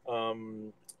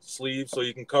sleeve, so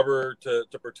you can cover to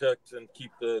protect and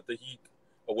keep the heat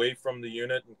away from the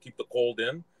unit and keep the cold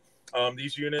in.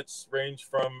 These units range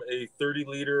from a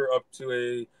 30-liter up to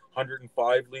a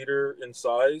 105-liter in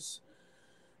size.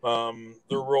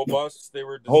 They're robust. They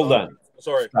were designed... Hold on.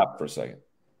 Sorry. Stop for a second.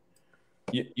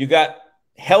 You got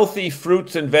healthy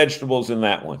fruits and vegetables in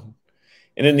that one.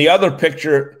 And in the other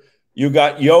picture, you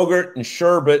got yogurt and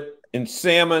sherbet and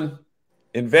salmon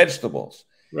and vegetables.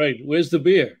 Right. Where's the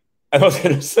beer? I was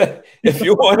going to say, if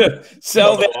you want to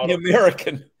sell that in the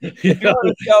American,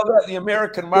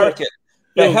 market,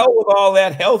 the hell with all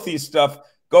that healthy stuff.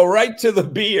 Go right to the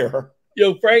beer.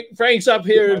 Frank's up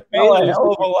here in Bailey. A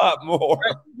hell of a lot more.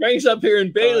 Frank's up here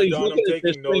in Bailey. John, I'm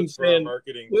taking notes for our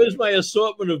marketing. Where's my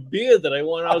assortment of beer that I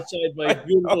want outside my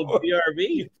beautiful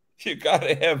BRV? You got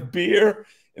to have beer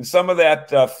and some of that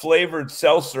flavored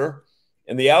seltzer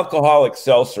and the alcoholic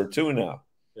seltzer too now.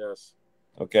 Yes.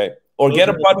 Okay. Or get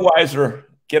a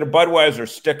Budweiser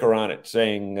sticker on it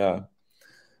saying,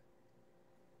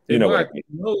 Hey, you know Mark,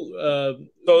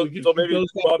 so maybe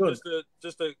Bob,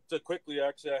 just to quickly,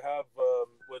 actually, I have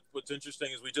what's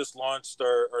interesting is we just launched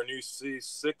our new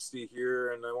C60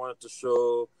 here, and I wanted to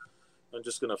show. I'm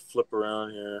just gonna flip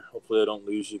around here. Hopefully, I don't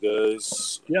lose you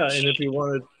guys. Yeah, and if you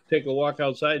want to take a walk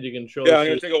outside, you can show. Yeah, I'm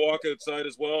gonna take a walk outside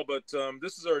as well. But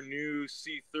this is our new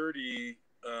C30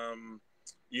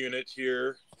 unit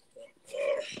here.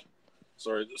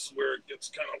 Sorry, this is where it gets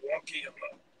kind of wonky.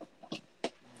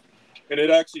 And it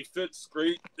actually fits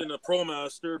great in a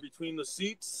ProMaster between the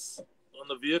seats on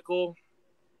the vehicle.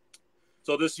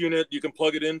 So this unit, you can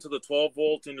plug it into the 12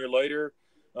 volt in your lighter,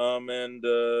 and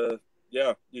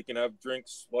yeah, you can have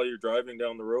drinks while you're driving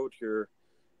down the road here.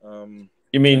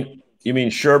 You mean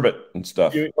sherbet and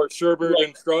stuff? Or sherbet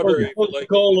and strawberry,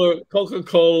 Coca-Cola,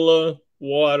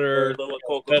 water, or a little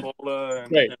Coca-Cola,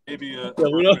 and, right. and maybe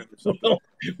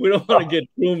we don't want to get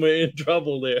Truma in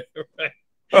trouble there, right?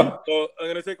 So I'm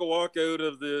going to take a walk out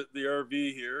of the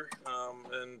RV here,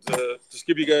 and just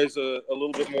give you guys a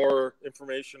little bit more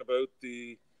information about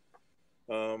the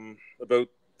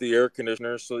air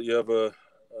conditioner, so that you have a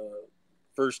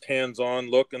first hands-on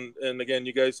look. And again,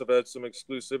 you guys have had some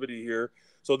exclusivity here.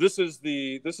 So this is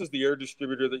the air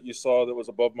distributor that you saw that was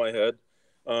above my head.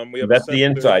 We have that's the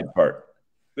inside part.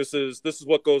 This is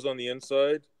what goes on the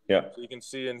inside. Yeah. So you can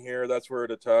see in here, that's where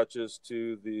it attaches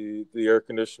to the air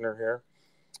conditioner here.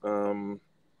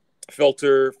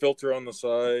 Filter on the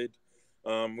side.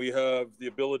 We have the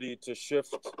ability to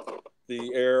shift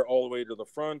the air all the way to the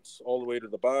front, all the way to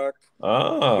the back. We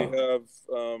have,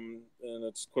 and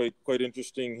it's quite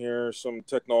interesting here, some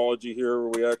technology here where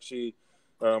we actually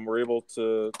we're able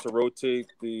to rotate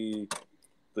the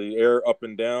air up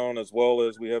and down, as well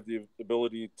as we have the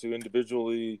ability to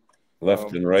individually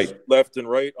left and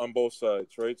right on both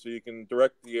sides, right? So you can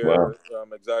direct the air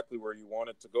exactly where you want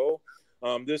it to go.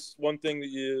 This one thing that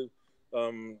you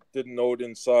didn't note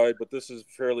inside, but this is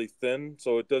fairly thin,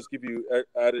 so it does give you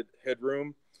added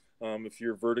headroom if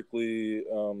you're vertically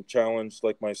challenged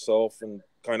like myself and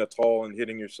kind of tall and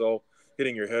hitting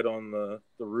your head on the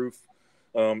roof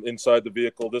inside the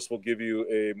vehicle. This will give you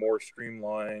a more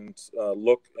streamlined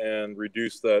look and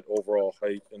reduce that overall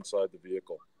height inside the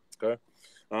vehicle. Okay.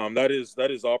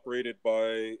 That is operated by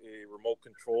a remote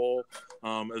control,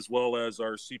 as well as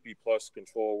our CP Plus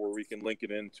control, where we can link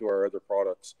it into our other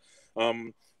products.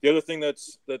 The other thing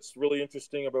that's really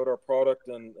interesting about our product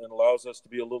and allows us to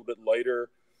be a little bit lighter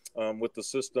with the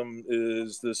system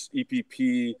is this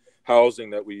EPP housing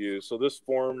that we use. So this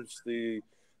forms the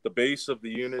base of the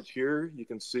unit here. You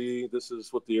can see this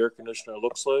is what the air conditioner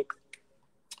looks like.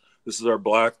 This is our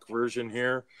black version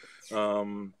here.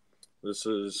 This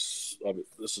is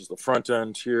the front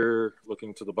end here,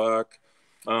 looking to the back,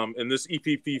 and this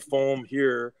EPP foam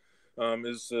here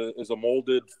is a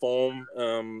molded foam,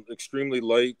 extremely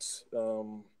light,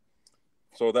 so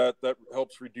that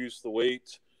helps reduce the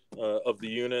weight of the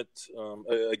unit.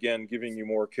 Again, giving you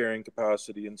more carrying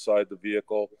capacity inside the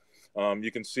vehicle.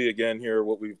 You can see again here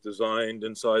what we've designed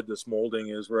inside this molding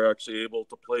is we're actually able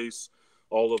to place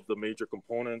all of the major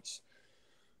components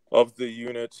of the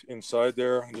unit inside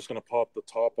there. I'm just going to pop the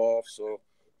top off. So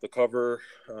the cover,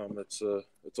 it's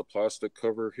a plastic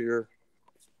cover here.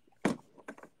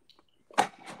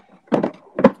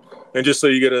 And just so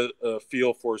you get a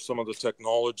feel for some of the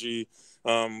technology,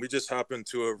 we just happen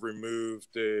to have removed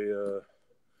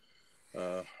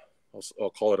I'll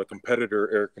call it a competitor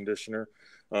air conditioner,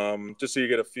 just so you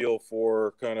get a feel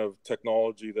for kind of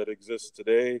technology that exists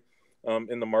today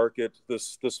in the market.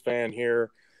 This fan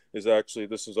here is actually,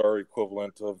 this is our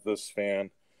equivalent of this fan.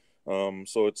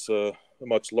 So it's a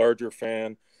much larger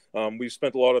fan. We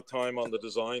spent a lot of time on the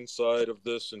design side of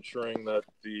this, ensuring that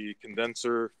the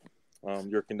condenser,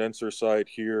 your condenser side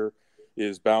here,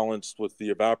 is balanced with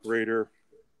the evaporator.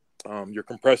 Your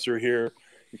compressor here,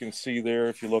 you can see there,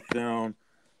 if you look down,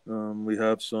 we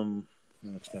have some,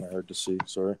 it's kind of hard to see,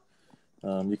 sorry.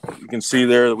 You can see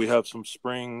there that we have some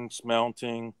springs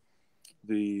mounting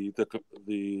the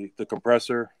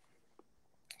compressor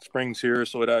springs here,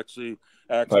 so it actually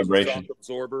acts as a shock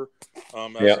absorber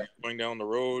as it's going down the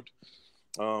road.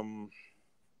 And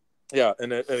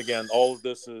again, all of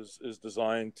this is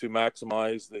designed to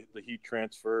maximize the heat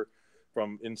transfer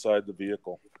from inside the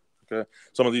vehicle. Okay,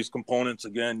 some of these components,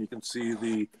 again, you can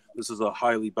see this is a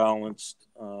highly balanced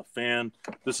fan.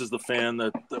 This is the fan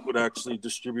that would actually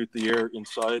distribute the air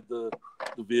inside the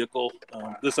vehicle.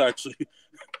 This actually,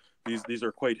 these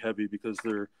are quite heavy because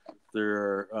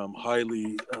they're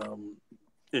highly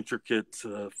intricate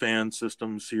fan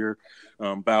systems here,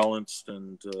 balanced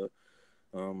and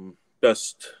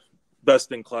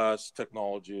best in class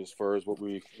technology as far as what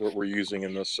we're using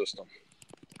in this system.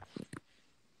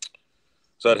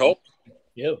 Does that help?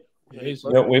 Yeah.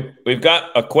 We've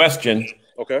got a question.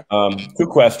 Okay. 2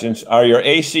 questions. Are your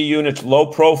AC units low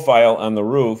profile on the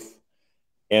roof?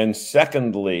 And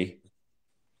secondly,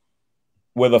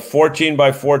 with a 14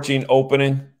 by 14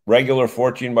 opening, regular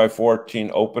 14 by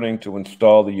 14 opening to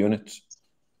install the units?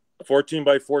 14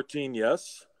 by 14,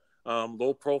 yes.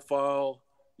 Low profile,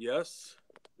 yes.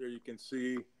 There you can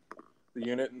see the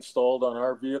unit installed on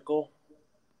our vehicle.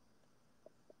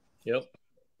 Yep.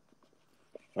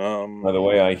 By the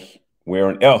way, I wear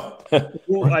an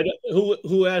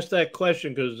who asked that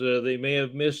question? Because they may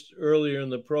have missed earlier in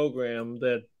the program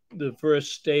that the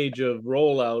first stage of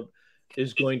rollout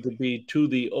is going to be to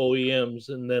the OEMs,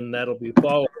 and then that'll be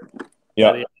followed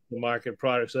by the market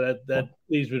product. So that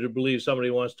leads me to believe somebody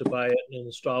wants to buy it and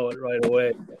install it right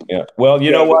away. Yeah. Well,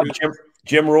 you know what?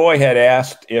 Jim Roy had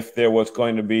asked if there was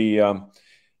going to be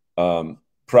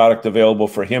product available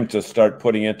for him to start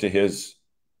putting into his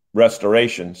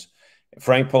restorations.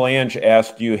 Frank Palange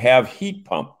asked, do you have heat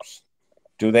pumps?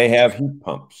 Do they have heat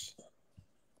pumps?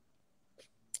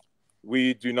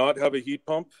 We do not have a heat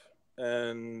pump,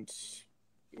 and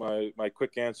my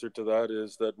quick answer to that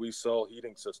is that we sell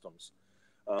heating systems.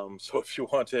 So if you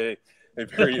want a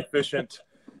very efficient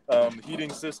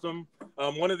heating system,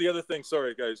 one of the other things,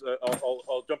 sorry guys,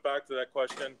 I'll jump back to that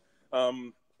question.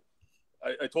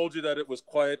 I told you that it was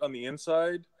quiet on the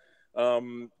inside.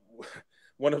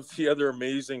 One of the other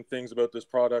amazing things about this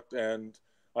product, and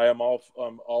I'm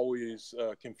always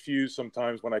confused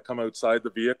sometimes when I come outside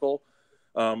the vehicle,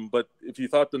 but if you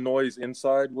thought the noise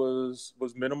inside was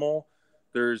minimal,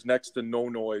 there's next to no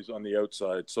noise on the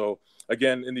outside. So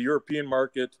again, in the European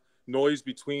market, noise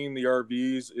between the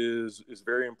RVs is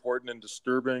very important in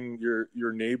disturbing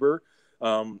your neighbor.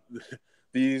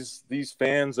 These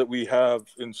fans that we have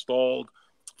installed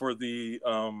for the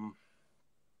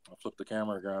I'll flip the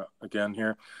camera again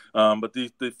here, but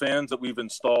the fans that we've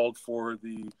installed for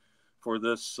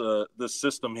this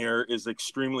system here is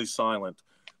extremely silent.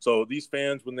 So these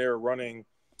fans, when they're running,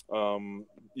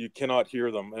 you cannot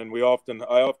hear them, and I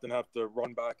often have to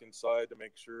run back inside to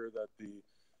make sure that the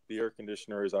air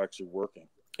conditioner is actually working.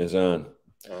 Is on.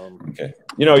 Okay.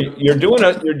 You know, you're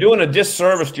doing a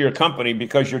disservice to your company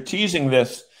because you're teasing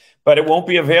this, but it won't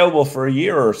be available for a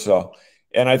year or so.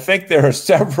 And I think there are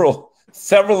several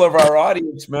of our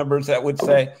audience members that would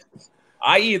say,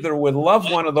 I either would love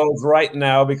one of those right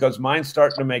now because mine's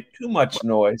starting to make too much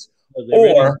noise,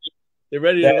 or they're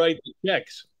ready to write the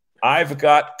checks. I've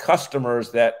got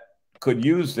customers that could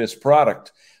use this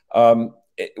product.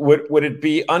 Would it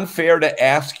be unfair to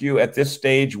ask you at this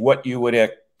stage what you would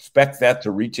expect that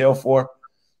to retail for?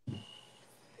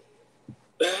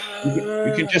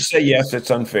 You can just say yes,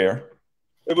 it's unfair.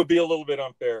 It would be a little bit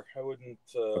unfair. I wouldn't.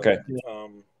 Okay.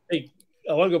 Hey,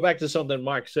 I want to go back to something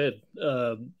Mark said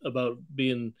about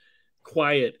being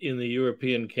quiet in the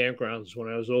European campgrounds. When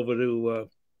I was over to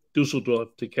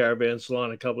Dusseldorf, to Caravan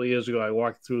Salon, a couple of years ago, I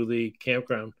walked through the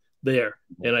campground there,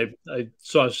 and I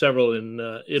saw several in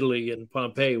Italy and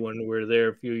Pompeii when we were there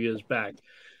a few years back.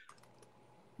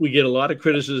 We get a lot of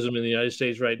criticism in the United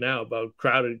States right now about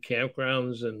crowded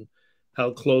campgrounds and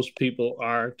how close people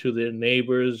are to their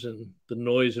neighbors and the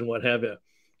noise and what have you.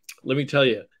 Let me tell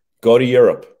you. Go to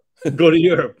Europe. Go to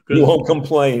Europe. You won't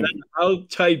complain. How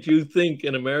tight you think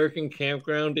an American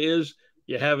campground is,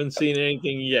 you haven't seen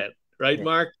anything yet. Right,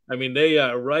 Mark? I mean, they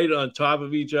are right on top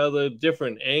of each other,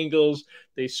 different angles.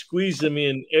 They squeeze them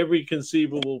in every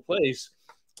conceivable place.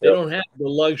 They don't have the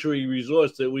luxury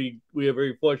resorts that we are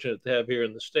very fortunate to have here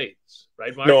in the States.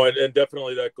 Right, Mark? No, and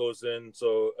definitely that goes in.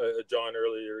 So, John,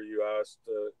 earlier you asked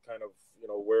kind of,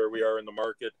 where we are in the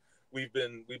market. We've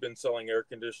been selling air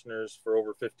conditioners for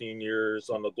over 15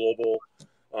 years on the global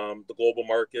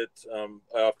market. I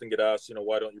often get asked,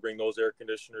 why don't you bring those air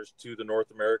conditioners to the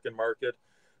North American market?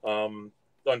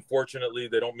 Unfortunately,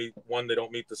 they don't meet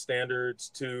the standards.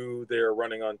 2, they are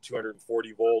running on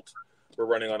 240 volt. We're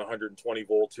running on 120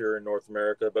 volts here in North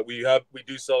America, but we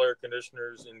do sell air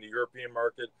conditioners in the European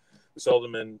market. We sell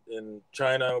them in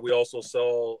China. We also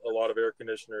sell a lot of air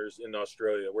conditioners in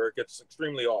Australia, where it gets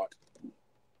extremely hot.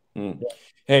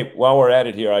 Hey, while we're at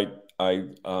it here, I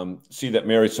see that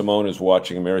Mary Simone is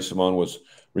watching, and Mary Simone was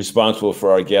responsible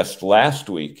for our guest last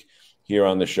week here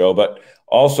on the show, but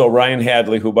also Ryan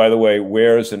Hadley, who, by the way,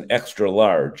 wears an extra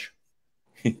large.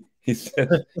 He said,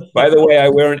 by the way, I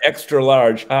wear an extra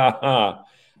large. Ha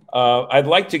ha. I'd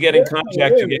like to get in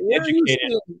contact to get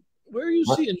educated. Where are you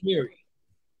seeing Mary?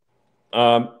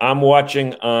 I'm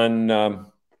watching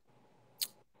on.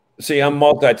 See, I'm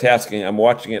multitasking. I'm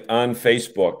watching it on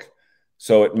Facebook,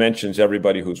 so it mentions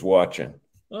everybody who's watching.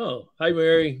 Oh, hi,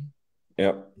 Mary.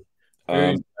 Yep.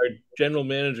 Mary's our general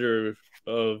manager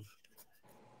of,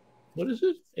 what is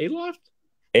it? Aloft?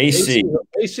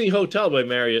 AC Hotel by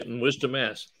Marriott in Worcester,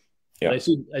 Mass. Yeah. I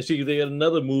see they got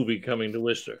another movie coming to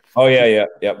Worcester. Oh, yeah.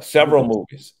 Several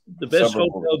movies. The best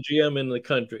hotel GM in the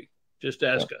country. Just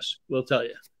ask us. We'll tell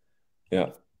you. Yeah.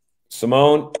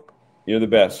 Simone, you're the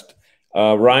best.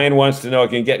 Ryan wants to know,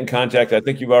 can you get in contact? I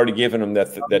think you've already given him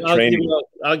that training.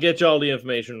 I'll get you all the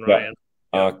information, Ryan.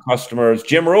 Yeah. Customers.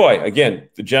 Jim Roy, again,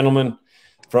 the gentleman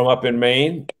from up in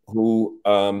Maine who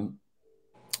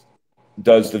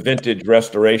does the vintage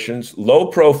restorations. Low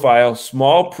profile,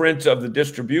 small print of the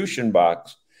distribution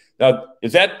box. Now,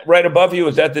 is that right above you?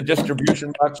 Is that the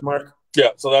distribution box, Mark? Yeah,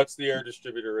 so that's the air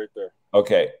distributor right there.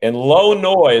 Okay. And low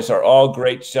noise are all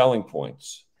great selling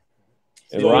points.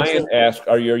 And Ryan asked,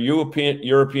 are your European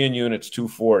units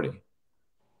 240?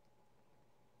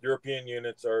 European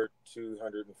units are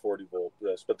 240 volt,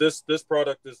 yes. But this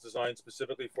product is designed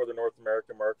specifically for the North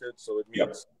American market, so it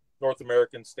meets North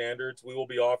American standards. We will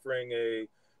be offering a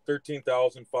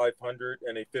 13,500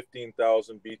 and a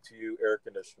 15,000 BTU air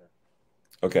conditioner.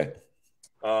 Okay.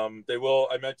 They will.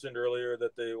 I mentioned earlier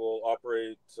that they will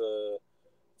operate through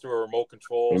a remote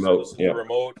control. So this is the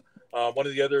remote. One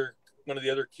of the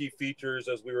other key features,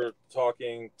 as we were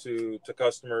talking to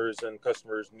customers and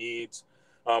customers' needs,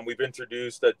 we've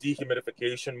introduced a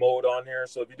dehumidification mode on here.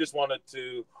 So if you just wanted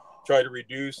to try to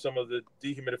reduce some of the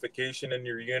dehumidification in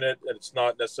your unit, and it's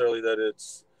not necessarily that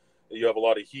you have a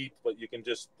lot of heat, but you can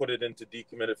just put it into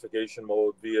dehumidification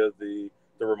mode via the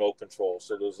remote control.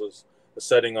 So there's a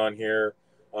setting on here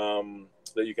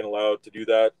that you can allow it to do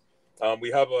that.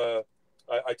 We have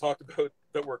I talked about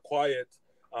that we're quiet.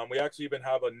 We actually even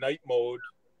have a night mode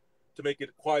to make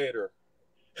it quieter.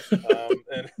 What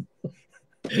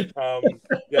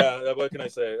can I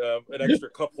say? An extra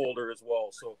cup holder as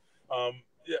well. So,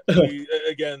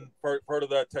 again, part of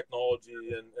that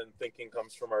technology and thinking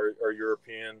comes from our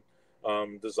European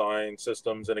design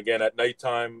systems. And again, at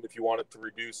nighttime, if you wanted to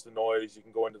reduce the noise, you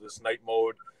can go into this night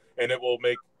mode, and it will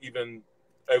make even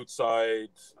outside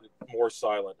more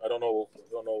silent. I don't know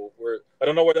where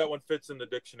that one fits in the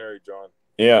dictionary, John.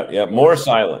 Yeah. More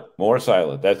silent.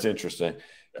 That's interesting.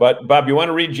 But Bob, you want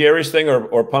to read Jerry's thing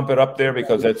or pump it up there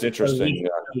because that's interesting.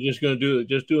 I'm just going to do it.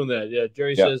 Just doing that. Yeah.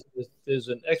 Jerry says there's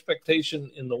an expectation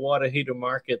in the water heater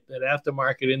market that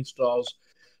aftermarket installs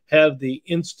have the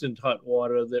instant hot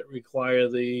water that require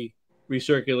the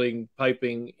recirculating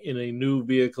piping in a new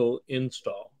vehicle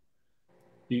install.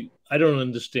 I don't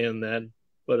understand that.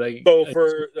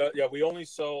 We only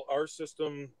sell our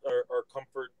system, our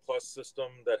Comfort Plus system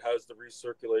that has the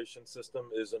recirculation system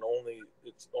it's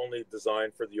only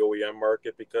designed for the OEM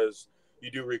market because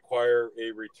you do require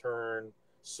a return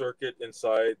circuit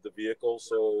inside the vehicle.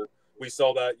 So we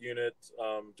sell that unit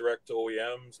direct to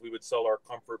OEMs. We would sell our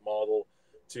Comfort model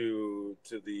to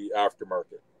the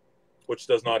aftermarket, which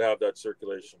does not have that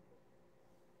circulation.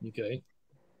 Okay.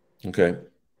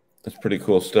 That's pretty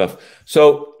cool stuff.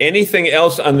 So anything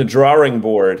else on the drawing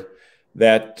board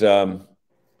that's out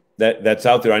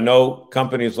there? I know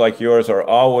companies like yours are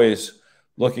always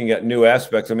looking at new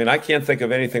aspects. I mean, I can't think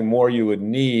of anything more you would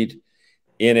need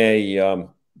in an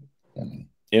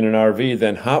RV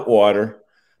than hot water,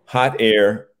 hot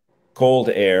air, cold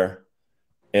air,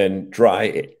 and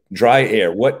dry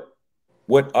air. What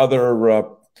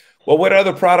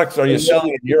other products are you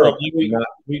selling in Europe?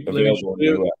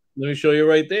 Let me show you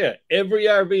right there. Every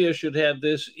RVer should have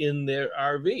this in their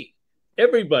RV.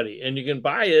 Everybody. And you can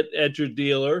buy it at your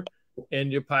dealer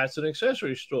and your parts and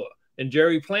accessory store. And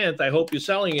Jerry Plant, I hope you're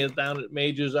selling it down at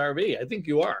Major's RV. I think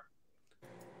you are.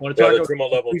 Want to talk about the Truma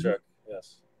level check?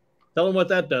 Yes. Tell them what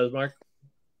that does, Mark.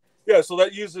 Yeah, so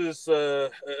that uses,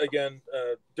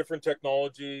 different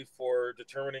technology for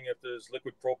determining if there's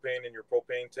liquid propane in your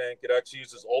propane tank. It actually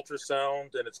uses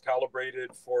ultrasound, and it's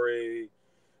calibrated for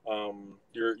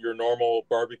your normal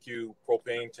barbecue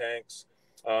propane tanks,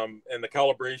 and the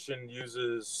calibration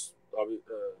uses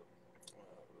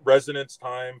resonance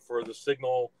time for the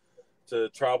signal to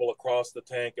travel across the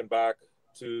tank and back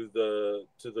to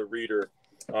the reader,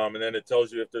 and then it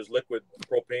tells you if there's liquid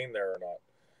propane there or not.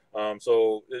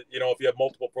 If you have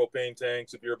multiple propane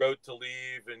tanks, if you're about to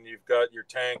leave and you've got your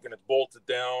tank and it's bolted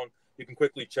down, you can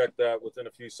quickly check that within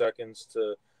a few seconds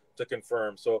to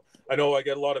confirm. So I know I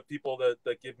get a lot of people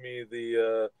that give me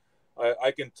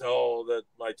I can tell that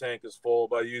my tank is full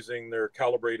by using their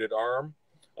calibrated arm.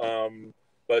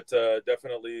 But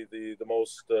definitely the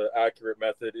most accurate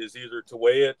method is either to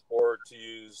weigh it or to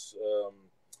use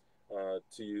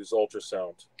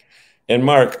ultrasound. And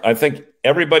Mark, I think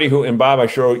everybody who, and Bob, I'm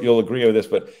sure you'll agree with this,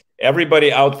 but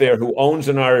everybody out there who owns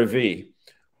an RV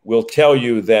will tell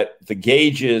you that the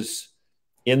gauges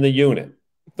in the unit,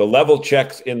 the level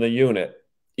checks in the unit,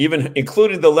 even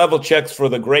including the level checks for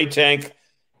the gray tank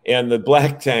and the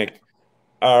black tank,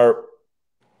 are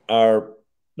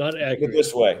not accurate.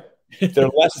 This way, they're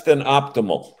less than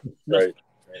optimal. Right.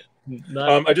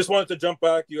 I just wanted to jump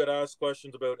back. You had asked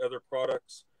questions about other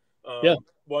products.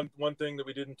 One thing that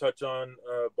we didn't touch on,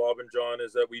 Bob and John,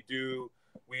 is that we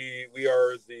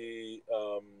are the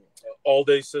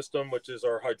all-day system, which is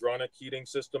our hydronic heating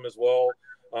system as well.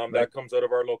 That comes out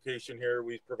of our location here.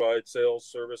 We provide sales,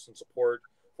 service, and support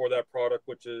for that product,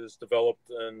 which is developed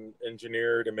and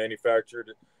engineered and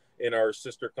manufactured in our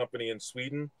sister company in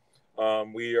Sweden.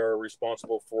 We are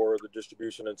responsible for the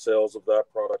distribution and sales of that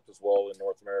product as well in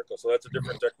North America. So that's a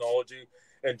different technology.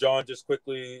 And John, just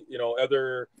quickly,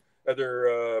 other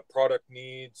product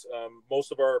needs.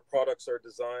 Most of our products are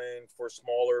designed for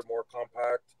smaller, more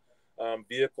compact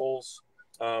vehicles.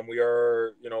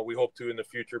 We hope to in the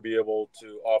future be able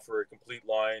to offer a complete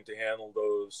line to handle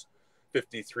those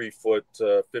 53-foot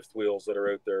fifth wheels that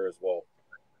are out there as well.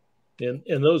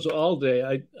 And those all day,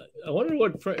 I wonder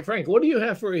what, Frank, what do you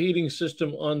have for a heating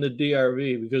system on the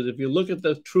DRV? Because if you look at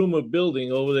the Truma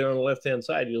building over there on the left-hand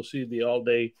side, you'll see the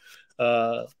all-day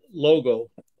logo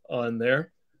on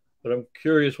there. But I'm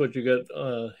curious what you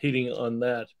got heating on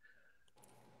that.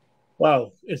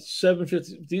 Wow, it's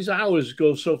 7:50. These hours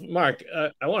go so. Mark,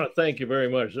 I want to thank you very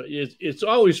much. It's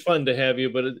always fun to have you,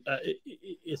 but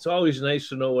it's always nice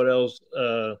to know what else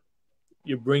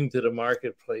you bring to the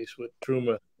marketplace with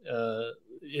Truma.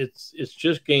 It's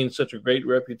just gained such a great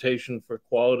reputation for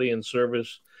quality and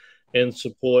service and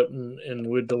support, and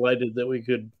we're delighted that we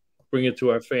could bring it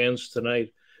to our fans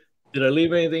tonight. Did I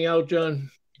leave anything out,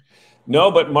 John?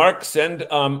 No, but Mark, send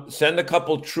a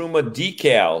couple Truma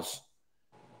decals,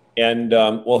 and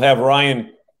we'll have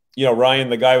Ryan, Ryan,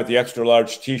 the guy with the extra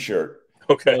large T-shirt.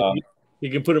 Okay,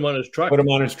 you can put him on his truck. Put him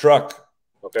on his truck.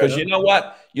 Okay, because you know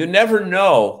what, you never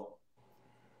know.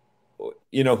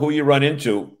 Who you run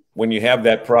into when you have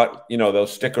that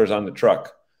those stickers on the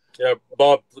truck. Yeah,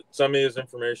 Bob, send me his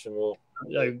information. We'll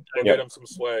get him some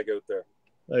swag out there.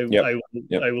 I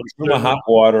will. Truma Hot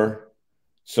Water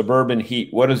Suburban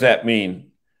Heat. What does that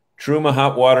mean? Truma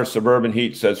Hot Water Suburban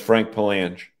Heat, says Frank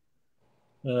Palange.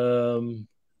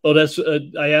 That's.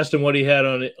 I asked him what he had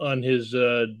on his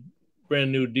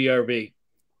brand new DRV.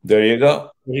 There you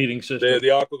go. Heating system. The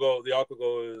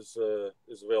Aquago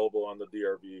is available on the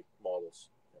DRV models.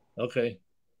 Okay.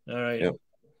 All right. Yep.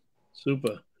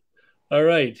 Super. All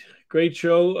right. Great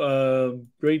show.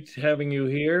 Great having you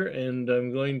here. And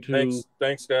I'm going to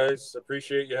thanks guys.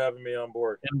 Appreciate you having me on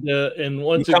board. And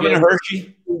once again, to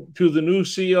Hershey, to the new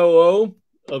COO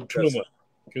of Truma. Yes.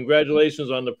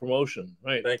 Congratulations on the promotion.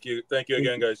 Right. Thank you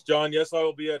again, guys. John, yes, I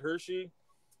will be at Hershey.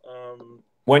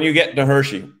 When you get to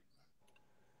Hershey?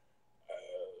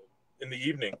 In the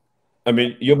evening. I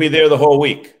mean, you'll be there the whole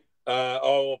week. I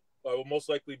will most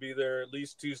likely be there at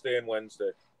least Tuesday and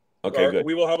Wednesday. Okay, good.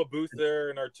 We will have a booth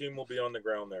there, and our team will be on the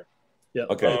ground there. Yeah.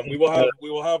 Okay. We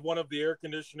will have one of the air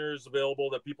conditioners available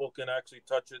that people can actually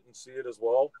touch it and see it as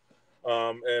well.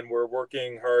 And we're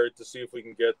working hard to see if we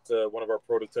can get one of our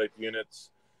prototype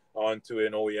units onto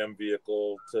an OEM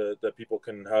vehicle that people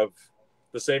can have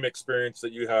the same experience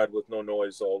that you had with no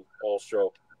noise all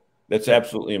show. That's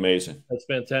absolutely amazing. That's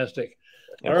fantastic.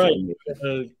 Absolutely.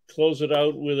 All right. Close it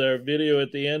out with our video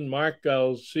at the end. Mark,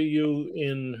 I'll see you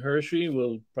in Hershey.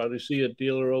 We'll probably see you at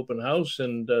Dealer Open House.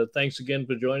 And thanks again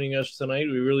for joining us tonight.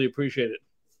 We really appreciate it.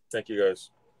 Thank you, guys.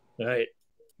 All right.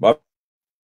 Bye.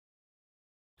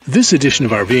 This edition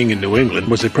of RVing in New England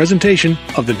was a presentation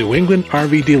of the New England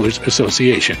RV Dealers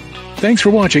Association. Thanks for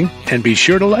watching, and be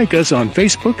sure to like us on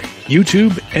Facebook,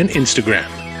 YouTube, and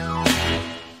Instagram.